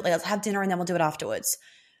 Yes, we'll do it later. Let's have dinner and then we'll do it afterwards.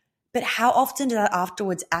 But how often does that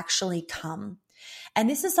afterwards actually come? And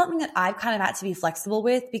this is something that I've kind of had to be flexible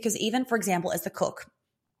with, because even, for example, as the cook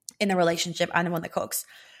in the relationship, I'm the one that cooks.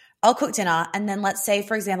 I'll cook dinner, and then let's say,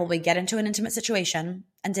 for example, we get into an intimate situation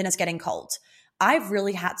and dinner's getting cold. I've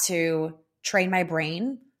really had to train my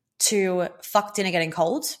brain to fuck dinner getting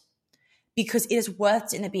cold because it is worth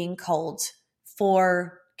dinner being cold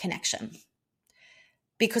for connection.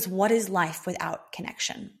 Because what is life without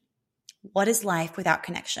connection? What is life without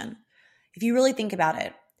connection? If you really think about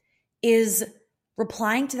it, is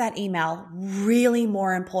replying to that email really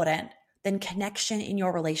more important than connection in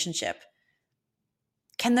your relationship?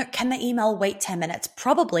 Can the email wait 10 minutes?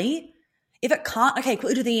 Probably. If it can't, okay,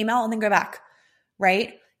 quickly do the email and then go back,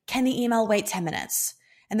 right? Can the email wait 10 minutes?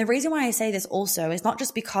 And the reason why I say this also is not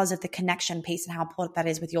just because of the connection piece and how important that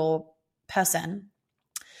is with your person,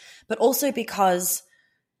 but also because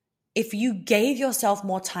if you gave yourself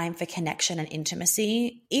more time for connection and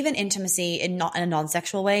intimacy, even intimacy in a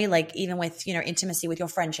non-sexual way, like even with, intimacy with your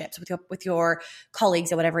friendships, with your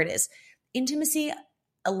colleagues or whatever it is, intimacy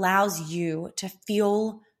allows you to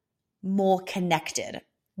feel more connected.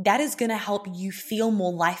 That is going to help you feel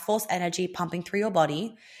more life force energy pumping through your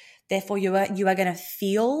body. Therefore, you are going to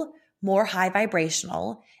feel more high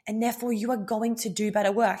vibrational, and therefore you are going to do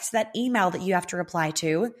better work. So that email that you have to reply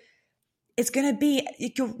to, it's going to be,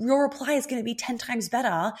 your reply is going to be 10 times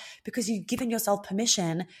better because you've given yourself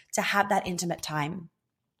permission to have that intimate time.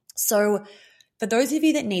 So for those of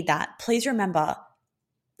you that need that, please remember,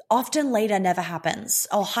 often later never happens.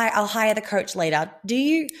 I'll hire the coach later. Do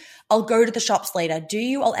you? I'll go to the shops later. Do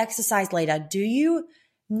you? I'll exercise later. Do you?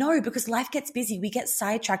 No, because life gets busy. We get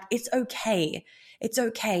sidetracked. It's okay. It's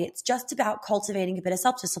okay. It's just about cultivating a bit of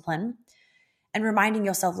self-discipline and reminding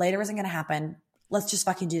yourself later isn't going to happen. Let's just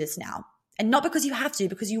fucking do this now. And not because you have to,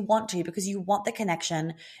 because you want to, because you want the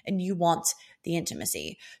connection and you want the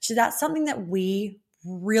intimacy. So that's something that we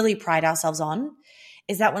really pride ourselves on,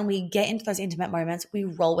 is that when we get into those intimate moments, we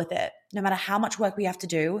roll with it. No matter how much work we have to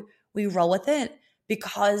do, we roll with it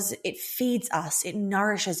because it feeds us, it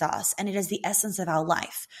nourishes us, and it is the essence of our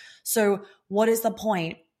life. So what is the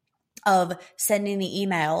point of sending the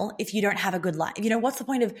email if you don't have a good life? What's the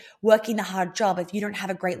point of working the hard job if you don't have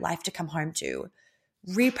a great life to come home to?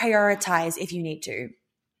 Reprioritize if you need to.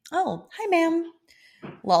 Oh, hi, ma'am.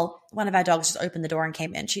 Well, one of our dogs just opened the door and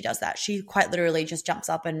came in. She does that. She quite literally just jumps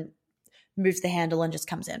up and moves the handle and just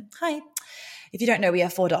comes in. Hi. If you don't know, we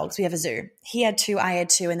have 4 dogs. We have a zoo. He had 2, I had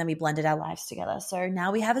 2, and then we blended our lives together. So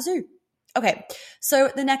now we have a zoo. Okay. So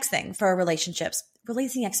the next thing for relationships,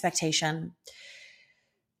 releasing expectation.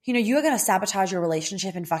 You are going to sabotage your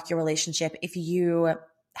relationship and fuck your relationship if you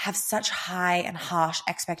have such high and harsh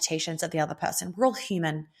expectations of the other person. We're all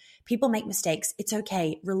human. People make mistakes. It's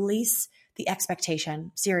okay. Release the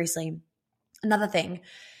expectation. Seriously. Another thing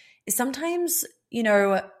is sometimes,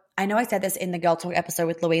 I know I said this in the Girl Talk episode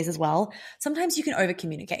with Louise as well. Sometimes you can over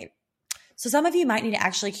communicate. So some of you might need to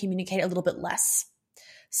actually communicate a little bit less.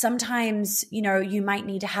 Sometimes, you might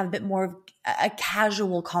need to have a bit more of a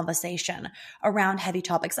casual conversation around heavy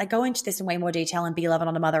topics. I go into this in way more detail in Be Love,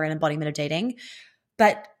 Not a Mother and Embodiment of Dating.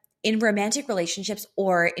 But in romantic relationships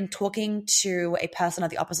or in talking to a person of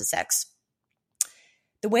the opposite sex,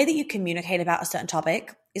 the way that you communicate about a certain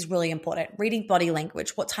topic is really important. Reading body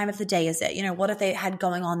language. What time of the day is it? What have they had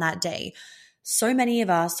going on that day? So many of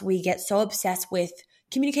us, we get so obsessed with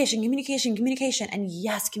communication. And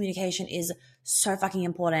yes, communication is so fucking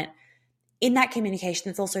important. In that communication,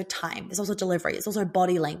 there's also time. There's also delivery. There's also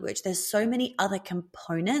body language. There's so many other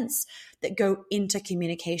components that go into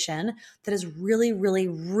communication that is really, really,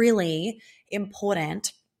 really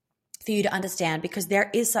important for you to understand, because there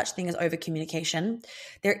is such thing as over communication.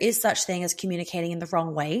 There is such thing as communicating in the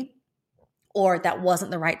wrong way, or that wasn't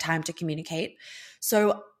the right time to communicate.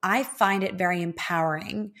 So I find it very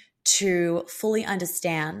empowering to fully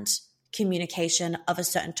understand communication of a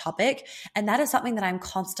certain topic. And that is something that I'm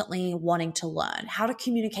constantly wanting to learn, how to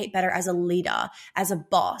communicate better as a leader, as a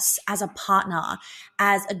boss, as a partner,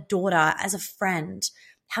 as a daughter, as a friend,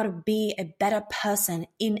 how to be a better person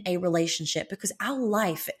in a relationship, because our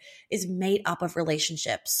life is made up of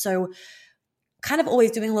relationships. So kind of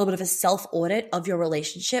always doing a little bit of a self-audit of your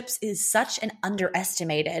relationships is such an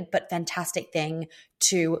underestimated but fantastic thing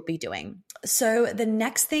to be doing. So the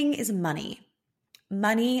next thing is money.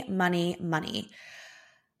 Money.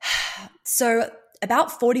 So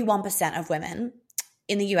about 41% of women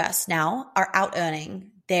in the US now are out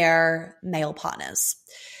earning their male partners.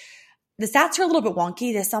 The stats are a little bit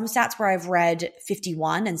wonky. There's some stats where I've read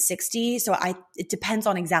 51 and 60. So it depends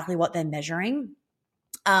on exactly what they're measuring.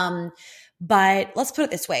 But let's put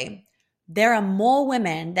it this way. There are more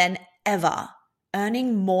women than ever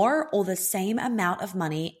earning more or the same amount of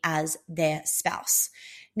money as their spouse.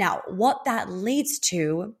 Now, what that leads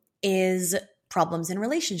to is problems in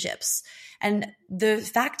relationships. And the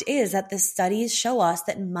fact is that the studies show us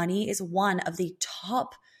that money is one of the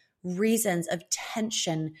top reasons of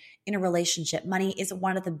tension in a relationship. Money is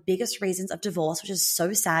one of the biggest reasons of divorce, which is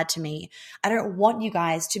so sad to me. I don't want you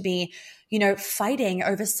guys to be, fighting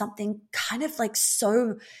over something kind of like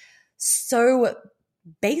so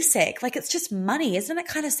basic. Like, it's just money. Isn't it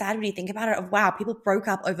kind of sad when you think about it of, wow, people broke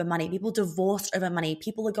up over money. People divorced over money.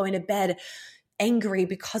 People are going to bed angry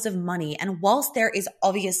because of money. And whilst there is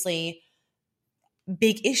obviously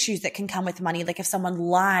big issues that can come with money, like if someone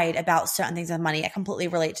lied about certain things with money, I completely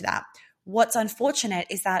relate to that. What's unfortunate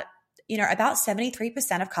is that, about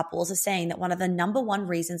 73% of couples are saying that one of the number one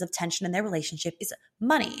reasons of tension in their relationship is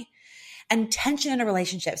money. And tension in a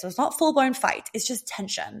relationship, so it's not full-blown fight, it's just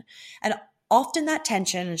tension. And often that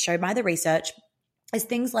tension, and shown by the research, is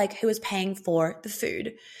things like who is paying for the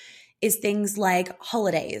food, is things like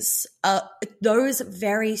holidays, those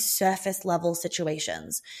very surface level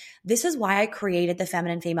situations. This is why I created the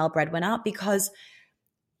Feminine Female Breadwinner, because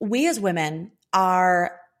we as women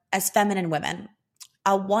as feminine women,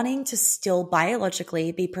 are wanting to still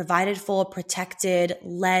biologically be provided for, protected,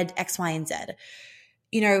 led, X, Y, and Z.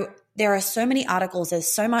 There are so many articles,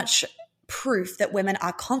 there's so much proof that women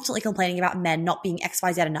are constantly complaining about men not being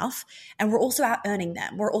XYZ enough. And we're also out earning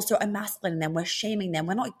them. We're also emasculating them. We're shaming them.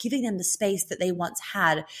 We're not giving them the space that they once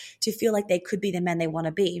had to feel like they could be the men they want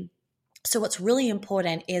to be. So what's really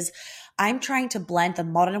important is I'm trying to blend the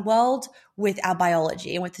modern world with our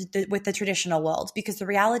biology and with the traditional world, because the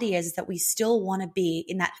reality is that we still want to be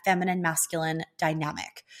in that feminine masculine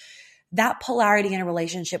dynamic. That polarity in a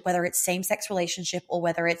relationship, whether it's same-sex relationship or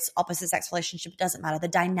whether it's opposite-sex relationship, it doesn't matter. The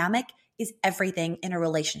dynamic is everything in a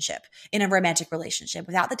relationship, in a romantic relationship.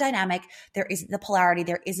 Without the dynamic, there isn't the polarity,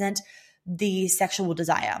 there isn't the sexual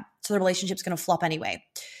desire. So the relationship's going to flop anyway.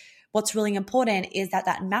 What's really important is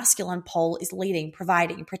that masculine pole is leading,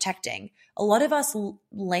 providing, protecting. A lot of us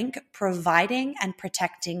link providing and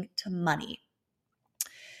protecting to money.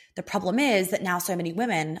 The problem is that now so many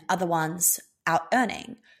women are the ones out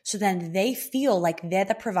earning. So then they feel like they're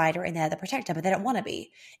the provider and they're the protector, but they don't want to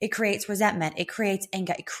be. It creates resentment. It creates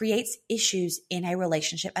anger. It creates issues in a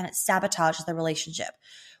relationship, and it sabotages the relationship.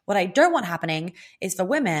 What I don't want happening is for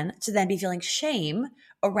women to then be feeling shame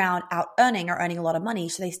around out earning or earning a lot of money,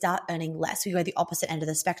 so they start earning less. We go the opposite end of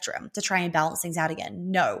the spectrum to try and balance things out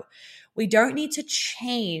again. No, we don't need to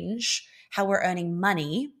change how we're earning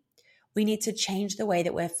money. We need to change the way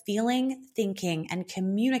that we're feeling, thinking, and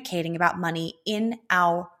communicating about money in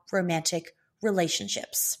our romantic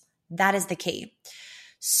relationships. That is the key.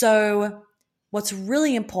 So what's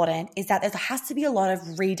really important is that there has to be a lot of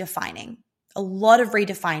redefining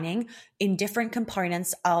in different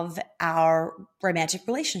components of our romantic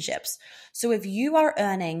relationships. So if you are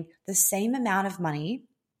earning the same amount of money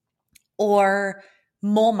or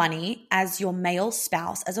more money as your male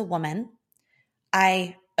spouse, as a woman,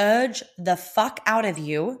 I urge the fuck out of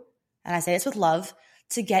you, and I say this with love,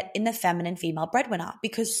 to get in the Feminine Female Breadwinner,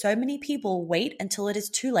 because so many people wait until it is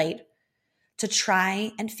too late to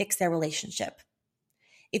try and fix their relationship.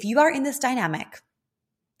 If you are in this dynamic,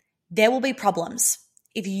 there will be problems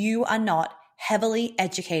if you are not heavily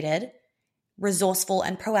educated, resourceful,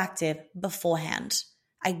 and proactive beforehand.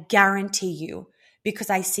 I guarantee you, because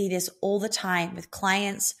I see this all the time with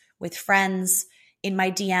clients, with friends, in my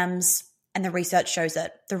DMs, and the research shows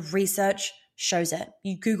it. The research shows it.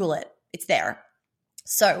 You Google it. It's there.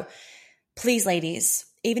 So please, ladies,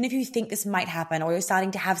 even if you think this might happen, or you're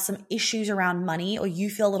starting to have some issues around money, or you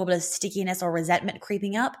feel a little bit of stickiness or resentment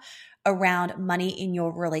creeping up around money in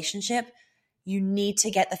your relationship, you need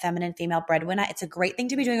to get the Feminine Female Breadwinner. It's a great thing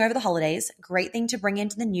to be doing over the holidays, great thing to bring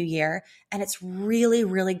into the new year. And it's really,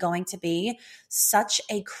 really going to be such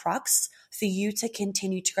a crux for you to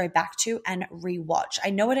continue to go back to and rewatch.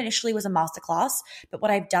 I know it initially was a masterclass, but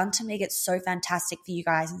what I've done to make it so fantastic for you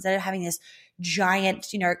guys, instead of having this giant,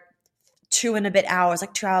 2 and a bit hours,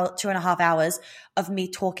 like 2.5 hours of me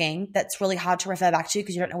talking that's really hard to refer back to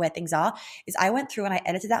because you don't know where things are, is I went through and I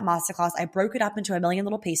edited that masterclass. I broke it up into a million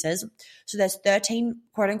little pieces. So there's 13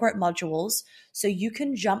 quote unquote modules. So you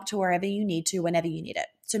can jump to wherever you need to, whenever you need it.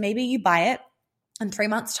 So maybe you buy it in 3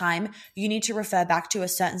 months' time, you need to refer back to a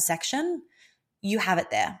certain section. You have it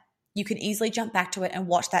there. You can easily jump back to it and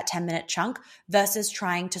watch that 10-minute chunk versus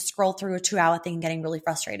trying to scroll through a 2-hour thing and getting really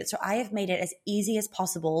frustrated. So I have made it as easy as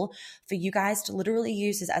possible for you guys to literally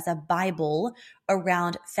use this as a Bible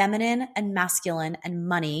around feminine and masculine and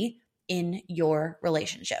money in your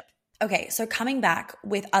relationship. Okay, so coming back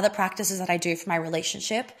with other practices that I do for my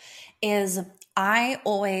relationship is I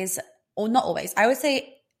would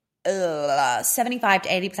say 75 to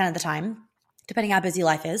 80% of the time, depending how busy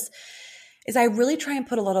life is is I really try and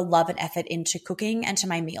put a lot of love and effort into cooking and to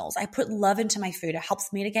my meals. I put love into my food. It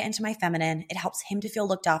helps me to get into my feminine. It helps him to feel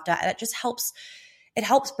looked after. And it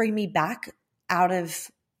helps bring me back out of,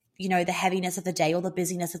 the heaviness of the day or the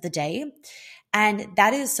busyness of the day. And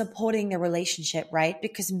that is supporting the relationship, right?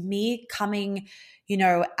 Because me coming,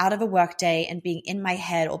 out of a work day and being in my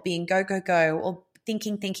head or being go, go, go, or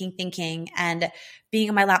thinking, and being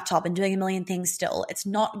on my laptop and doing a million things still, it's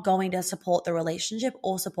not going to support the relationship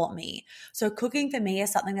or support me. So cooking for me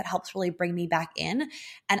is something that helps really bring me back in.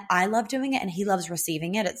 And I love doing it and he loves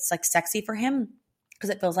receiving it. It's like sexy for him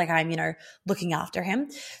because it feels like I'm, looking after him.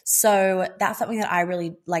 So that's something that I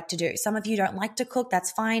really like to do. Some of you don't like to cook.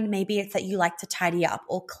 That's fine. Maybe it's that you like to tidy up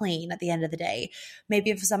or clean at the end of the day.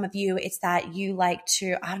 Maybe for some of you, it's that you like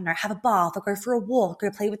to, have a bath or go for a walk or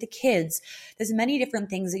play with the kids. There's many different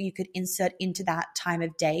things that you could insert into that time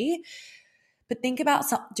of day. But think about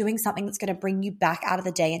doing something that's going to bring you back out of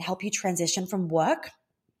the day and help you transition from work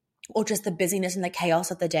or just the busyness and the chaos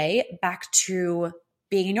of the day back to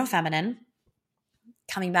being in your feminine,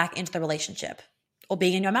 coming back into the relationship, or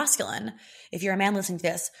being in your masculine. If you're a man listening to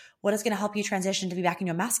this, what is going to help you transition to be back in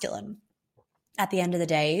your masculine at the end of the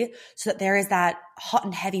day, so that there is that hot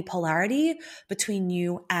and heavy polarity between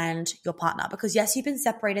you and your partner? Because yes, you've been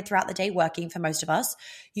separated throughout the day working. For most of us,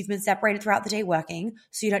 you've been separated throughout the day working,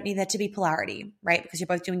 so you don't need there to be polarity, right? Because you're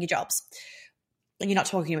both doing your jobs and you're not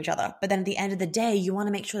talking to each other. But then at the end of the day, you want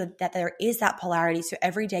to make sure that there is that polarity, so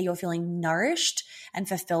every day you're feeling nourished and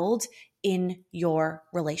fulfilled in your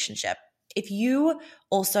relationship. If you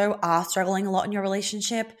also are struggling a lot in your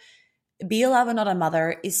relationship, Be a Lover Not a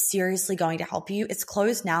Mother is seriously going to help you. It's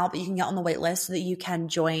closed now, but you can get on the wait list so that you can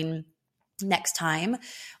join next time.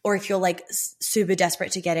 Or if you're like super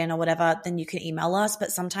desperate to get in or whatever, then you can email us.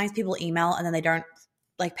 But sometimes people email and then they don't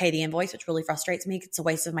pay the invoice, which really frustrates me. It's a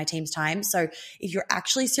waste of my team's time. So if you're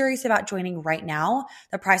actually serious about joining right now,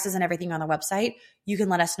 the prices and everything on the website, you can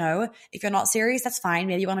let us know. If you're not serious, that's fine.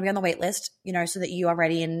 Maybe you want to be on the wait list, so that you are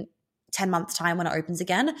ready in 10 months time when it opens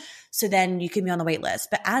again. So then you can be on the wait list.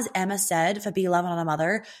 But as Emma said for Be a Lover Not a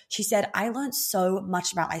Mother, she said, I learned so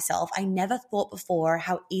much about myself. I never thought before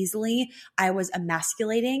how easily I was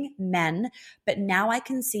emasculating men, but now I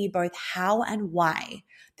can see both how and why.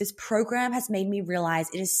 This program has made me realize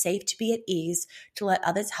it is safe to be at ease, to let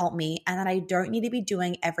others help me, and that I don't need to be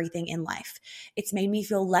doing everything in life. It's made me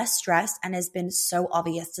feel less stressed and has been so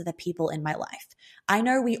obvious to the people in my life. I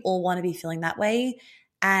know we all want to be feeling that way.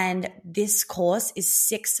 And this course is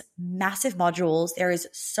 6 massive modules. There is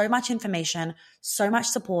so much information, so much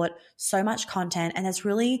support, so much content, and there's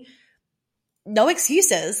really no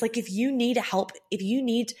excuses. If you need help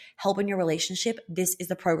in your relationship, this is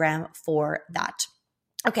the program for that.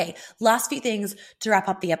 Okay, last few things to wrap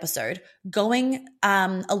up the episode. Going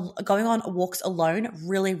on walks alone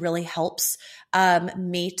really, really helps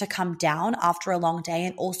me to come down after a long day,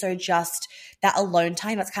 and also just that alone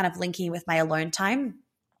time. That's kind of linking with my alone time,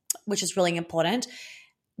 which is really important.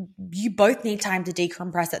 You both need time to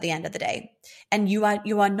decompress at the end of the day. And you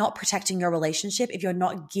are not protecting your relationship if you're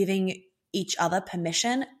not giving each other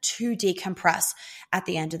permission to decompress at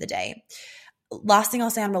the end of the day. Last thing I'll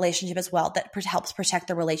say on relationship as well, that helps protect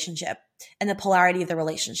the relationship and the polarity of the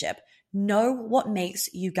relationship. Know what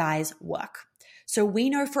makes you guys work. So we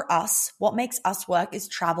know for us, what makes us work is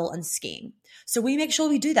travel and skiing. So we make sure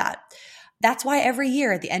we do that. That's why every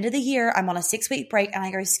year at the end of the year, I'm on a 6-week break and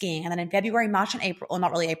I go skiing. And then in February, March, and April, or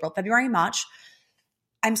not really April, February, March,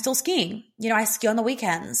 I'm still skiing. I ski on the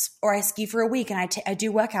weekends, or I ski for a week and I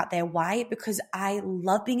do work out there. Why? Because I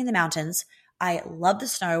love being in the mountains. I love the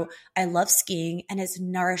snow. I love skiing, and it's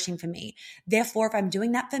nourishing for me. Therefore, if I'm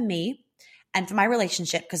doing that for me and for my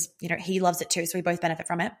relationship, because he loves it too, so we both benefit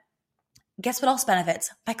from it. Guess what else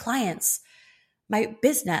benefits? My clients, my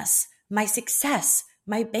business, my success,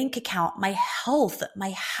 my bank account, my health, my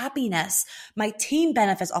happiness, my team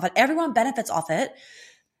benefits off it. Everyone benefits off it.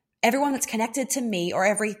 Everyone that's connected to me, or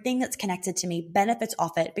everything that's connected to me, benefits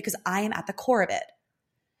off it because I am at the core of it.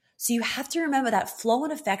 So you have to remember that flow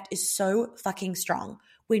and effect is so fucking strong.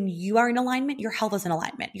 When you are in alignment, your health is in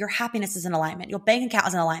alignment. Your happiness is in alignment. Your bank account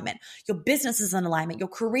is in alignment. Your business is in alignment. Your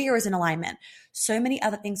career is in alignment. So many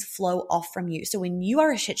other things flow off from you. So when you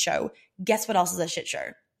are a shit show, guess what else is a shit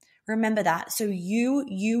show? Remember that. So you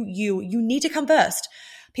need to come first.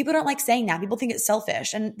 People don't like saying that. People think it's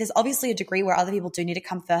selfish. And there's obviously a degree where other people do need to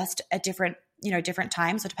come first at different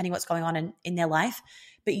times, so depending what's going on in their life.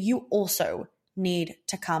 But you also need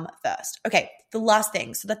to come first. Okay, the last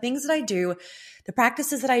thing. So the things that I do, the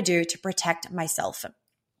practices that I do to protect myself.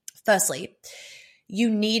 Firstly, you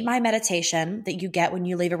need my meditation that you get when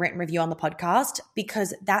you leave a written review on the podcast,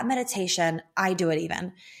 because that meditation, I do it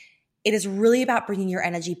even. it is really about bringing your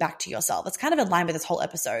energy back to yourself. It's kind of in line with this whole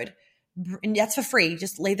episode. And that's for free.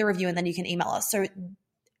 Just leave the review and then you can email us. So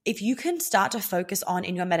if you can start to focus on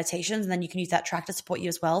in your meditations, and then you can use that track to support you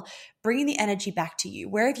as well, bringing the energy back to you.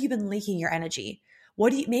 Where have you been leaking your energy?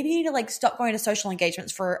 Maybe you need to like stop going to social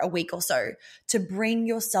engagements for a week or so to bring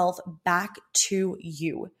yourself back to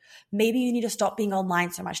you. Maybe you need to stop being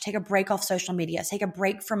online so much. Take a break off social media. Take a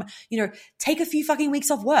break from, take a few fucking weeks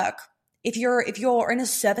off work. If you're in a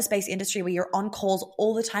service-based industry where you're on calls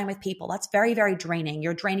all the time with people, that's very, very draining.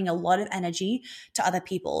 You're draining a lot of energy to other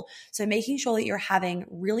people. So making sure that you're having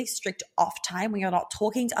really strict off time when you're not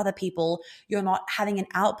talking to other people, you're not having an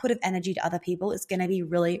output of energy to other people is going to be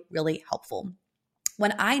really, really helpful.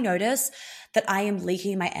 When I notice that I am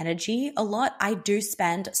leaking my energy a lot, I do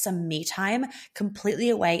spend some me time completely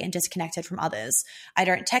away and disconnected from others. I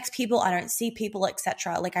don't text people, I don't see people,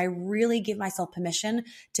 etc. Like I really give myself permission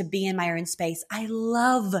to be in my own space. I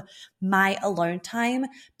love my alone time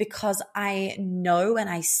because I know and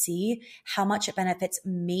I see how much it benefits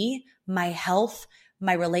me, my health,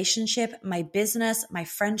 my relationship, my business, my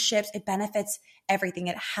friendships. It benefits everything.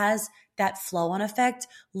 It has that flow-on effect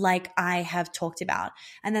like I have talked about.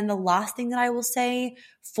 And then the last thing that I will say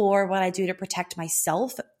for what I do to protect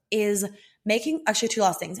myself is two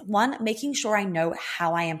last things. One, making sure I know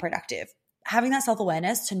how I am productive. Having that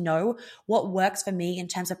self-awareness to know what works for me in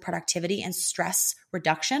terms of productivity and stress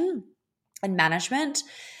reduction and management.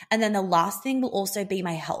 And then the last thing will also be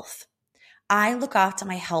my health. I look after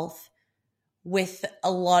my health with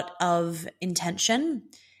a lot of intention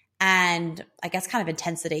and I guess kind of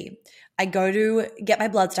intensity. I go to get my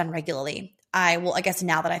bloods done regularly. I guess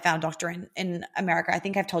now that I found a doctor in America, I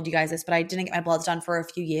think I've told you guys this, but I didn't get my bloods done for a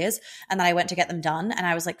few years. And then I went to get them done and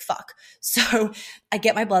I was like, fuck. So I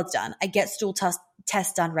get my bloods done. I get stool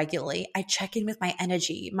tests done regularly. I check in with my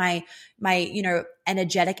energy, my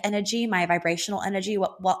energetic energy, my vibrational energy,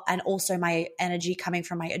 and also my energy coming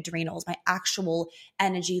from my adrenals, my actual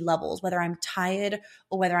energy levels, whether I'm tired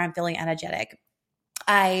or whether I'm feeling energetic.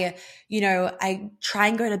 I try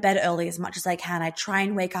and go to bed early as much as I can. I try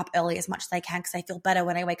and wake up early as much as I can because I feel better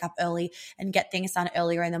when I wake up early and get things done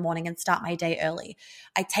earlier in the morning and start my day early.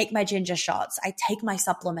 I take my ginger shots. I take my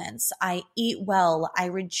supplements. I eat well. I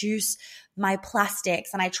reduce my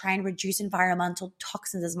plastics and I try and reduce environmental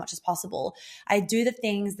toxins as much as possible. I do the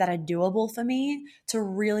things that are doable for me to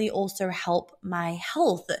really also help my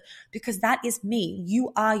health because that is me.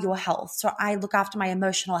 You are your health. So I look after my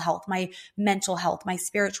emotional health, my mental health, my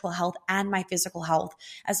spiritual health, and my physical health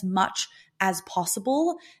as much as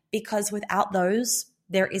possible because without those,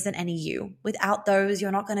 there isn't any you. Without those,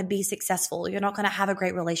 you're not going to be successful. You're not going to have a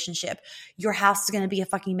great relationship. Your house is going to be a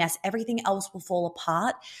fucking mess. Everything else will fall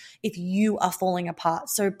apart if you are falling apart.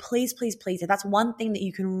 So please, please, please, if that's one thing that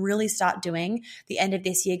you can really start doing the end of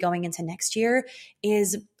this year going into next year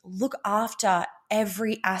is look after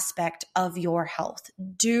every aspect of your health.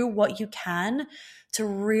 Do what you can to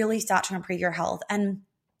really start to improve your health. And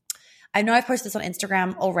I know I've posted this on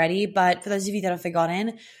Instagram already, but for those of you that have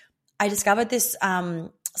forgotten, I discovered this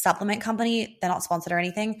supplement company, they're not sponsored or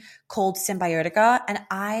anything, called Symbiotica, and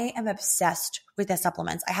I am obsessed with their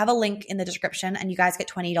supplements. I have a link in the description and you guys get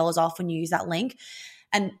 $20 off when you use that link.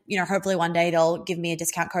 And, hopefully one day they'll give me a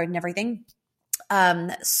discount code and everything.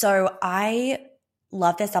 So I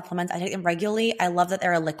love their supplements. I take them regularly. I love that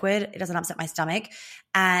they're a liquid. It doesn't upset my stomach.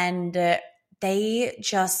 And they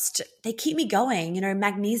keep me going.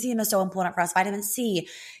 Magnesium is so important for us. Vitamin C,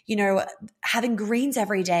 having greens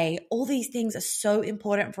every day, all these things are so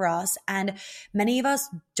important for us. And many of us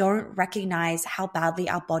don't recognize how badly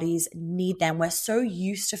our bodies need them. We're so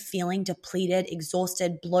used to feeling depleted,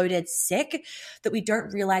 exhausted, bloated, sick that we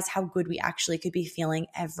don't realize how good we actually could be feeling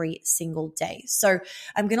every single day. So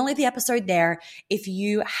I'm going to leave the episode there. If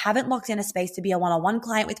you haven't locked in a space to be a one-on-one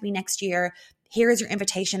client with me next year, here is your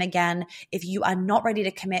invitation again. If you are not ready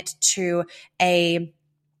to commit to a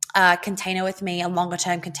container with me, a longer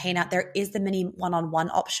term container, there is the mini one-on-one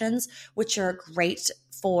options, which are great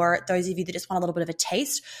for those of you that just want a little bit of a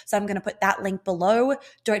taste. So I'm going to put that link below.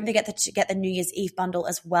 Don't forget to get the New Year's Eve bundle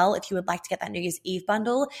as well if you would like to get that New Year's Eve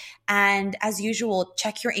bundle. And as usual,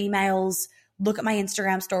 check your emails. Look at my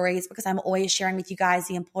Instagram stories because I'm always sharing with you guys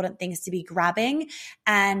the important things to be grabbing.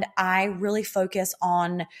 And I really focus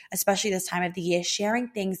on, especially this time of the year, sharing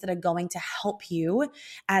things that are going to help you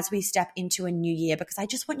as we step into a new year because I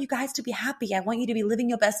just want you guys to be happy. I want you to be living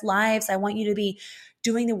your best lives. I want you to be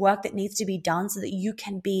doing the work that needs to be done so that you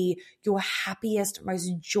can be your happiest,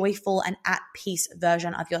 most joyful and at peace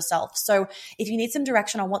version of yourself. So if you need some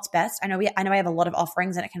direction on what's best, I know I have a lot of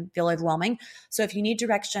offerings and it can feel overwhelming. So if you need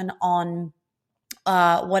direction on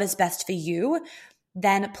what is best for you,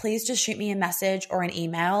 then please just shoot me a message or an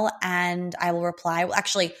email and I will reply. Well,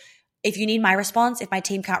 actually, if you need my response, if my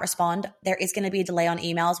team can't respond, there is going to be a delay on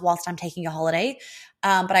emails whilst I'm taking a holiday.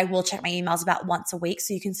 But I will check my emails about once a week,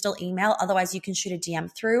 so you can still email. Otherwise, you can shoot a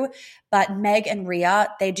DM through. But Meg and Ria,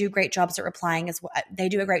 they do great jobs at replying as well. They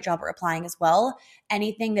do a great job at replying as well.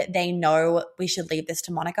 Anything that they know we should leave this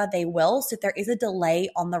to Monica, they will. So if there is a delay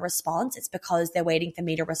on the response, it's because they're waiting for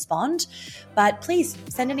me to respond. But please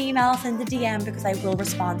send an email, send a DM, because I will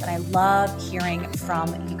respond. And I love hearing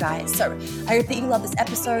from you guys. So I hope that you love this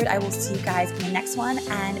episode. I will see you guys in the next one.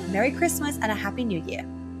 And Merry Christmas and a Happy New Year.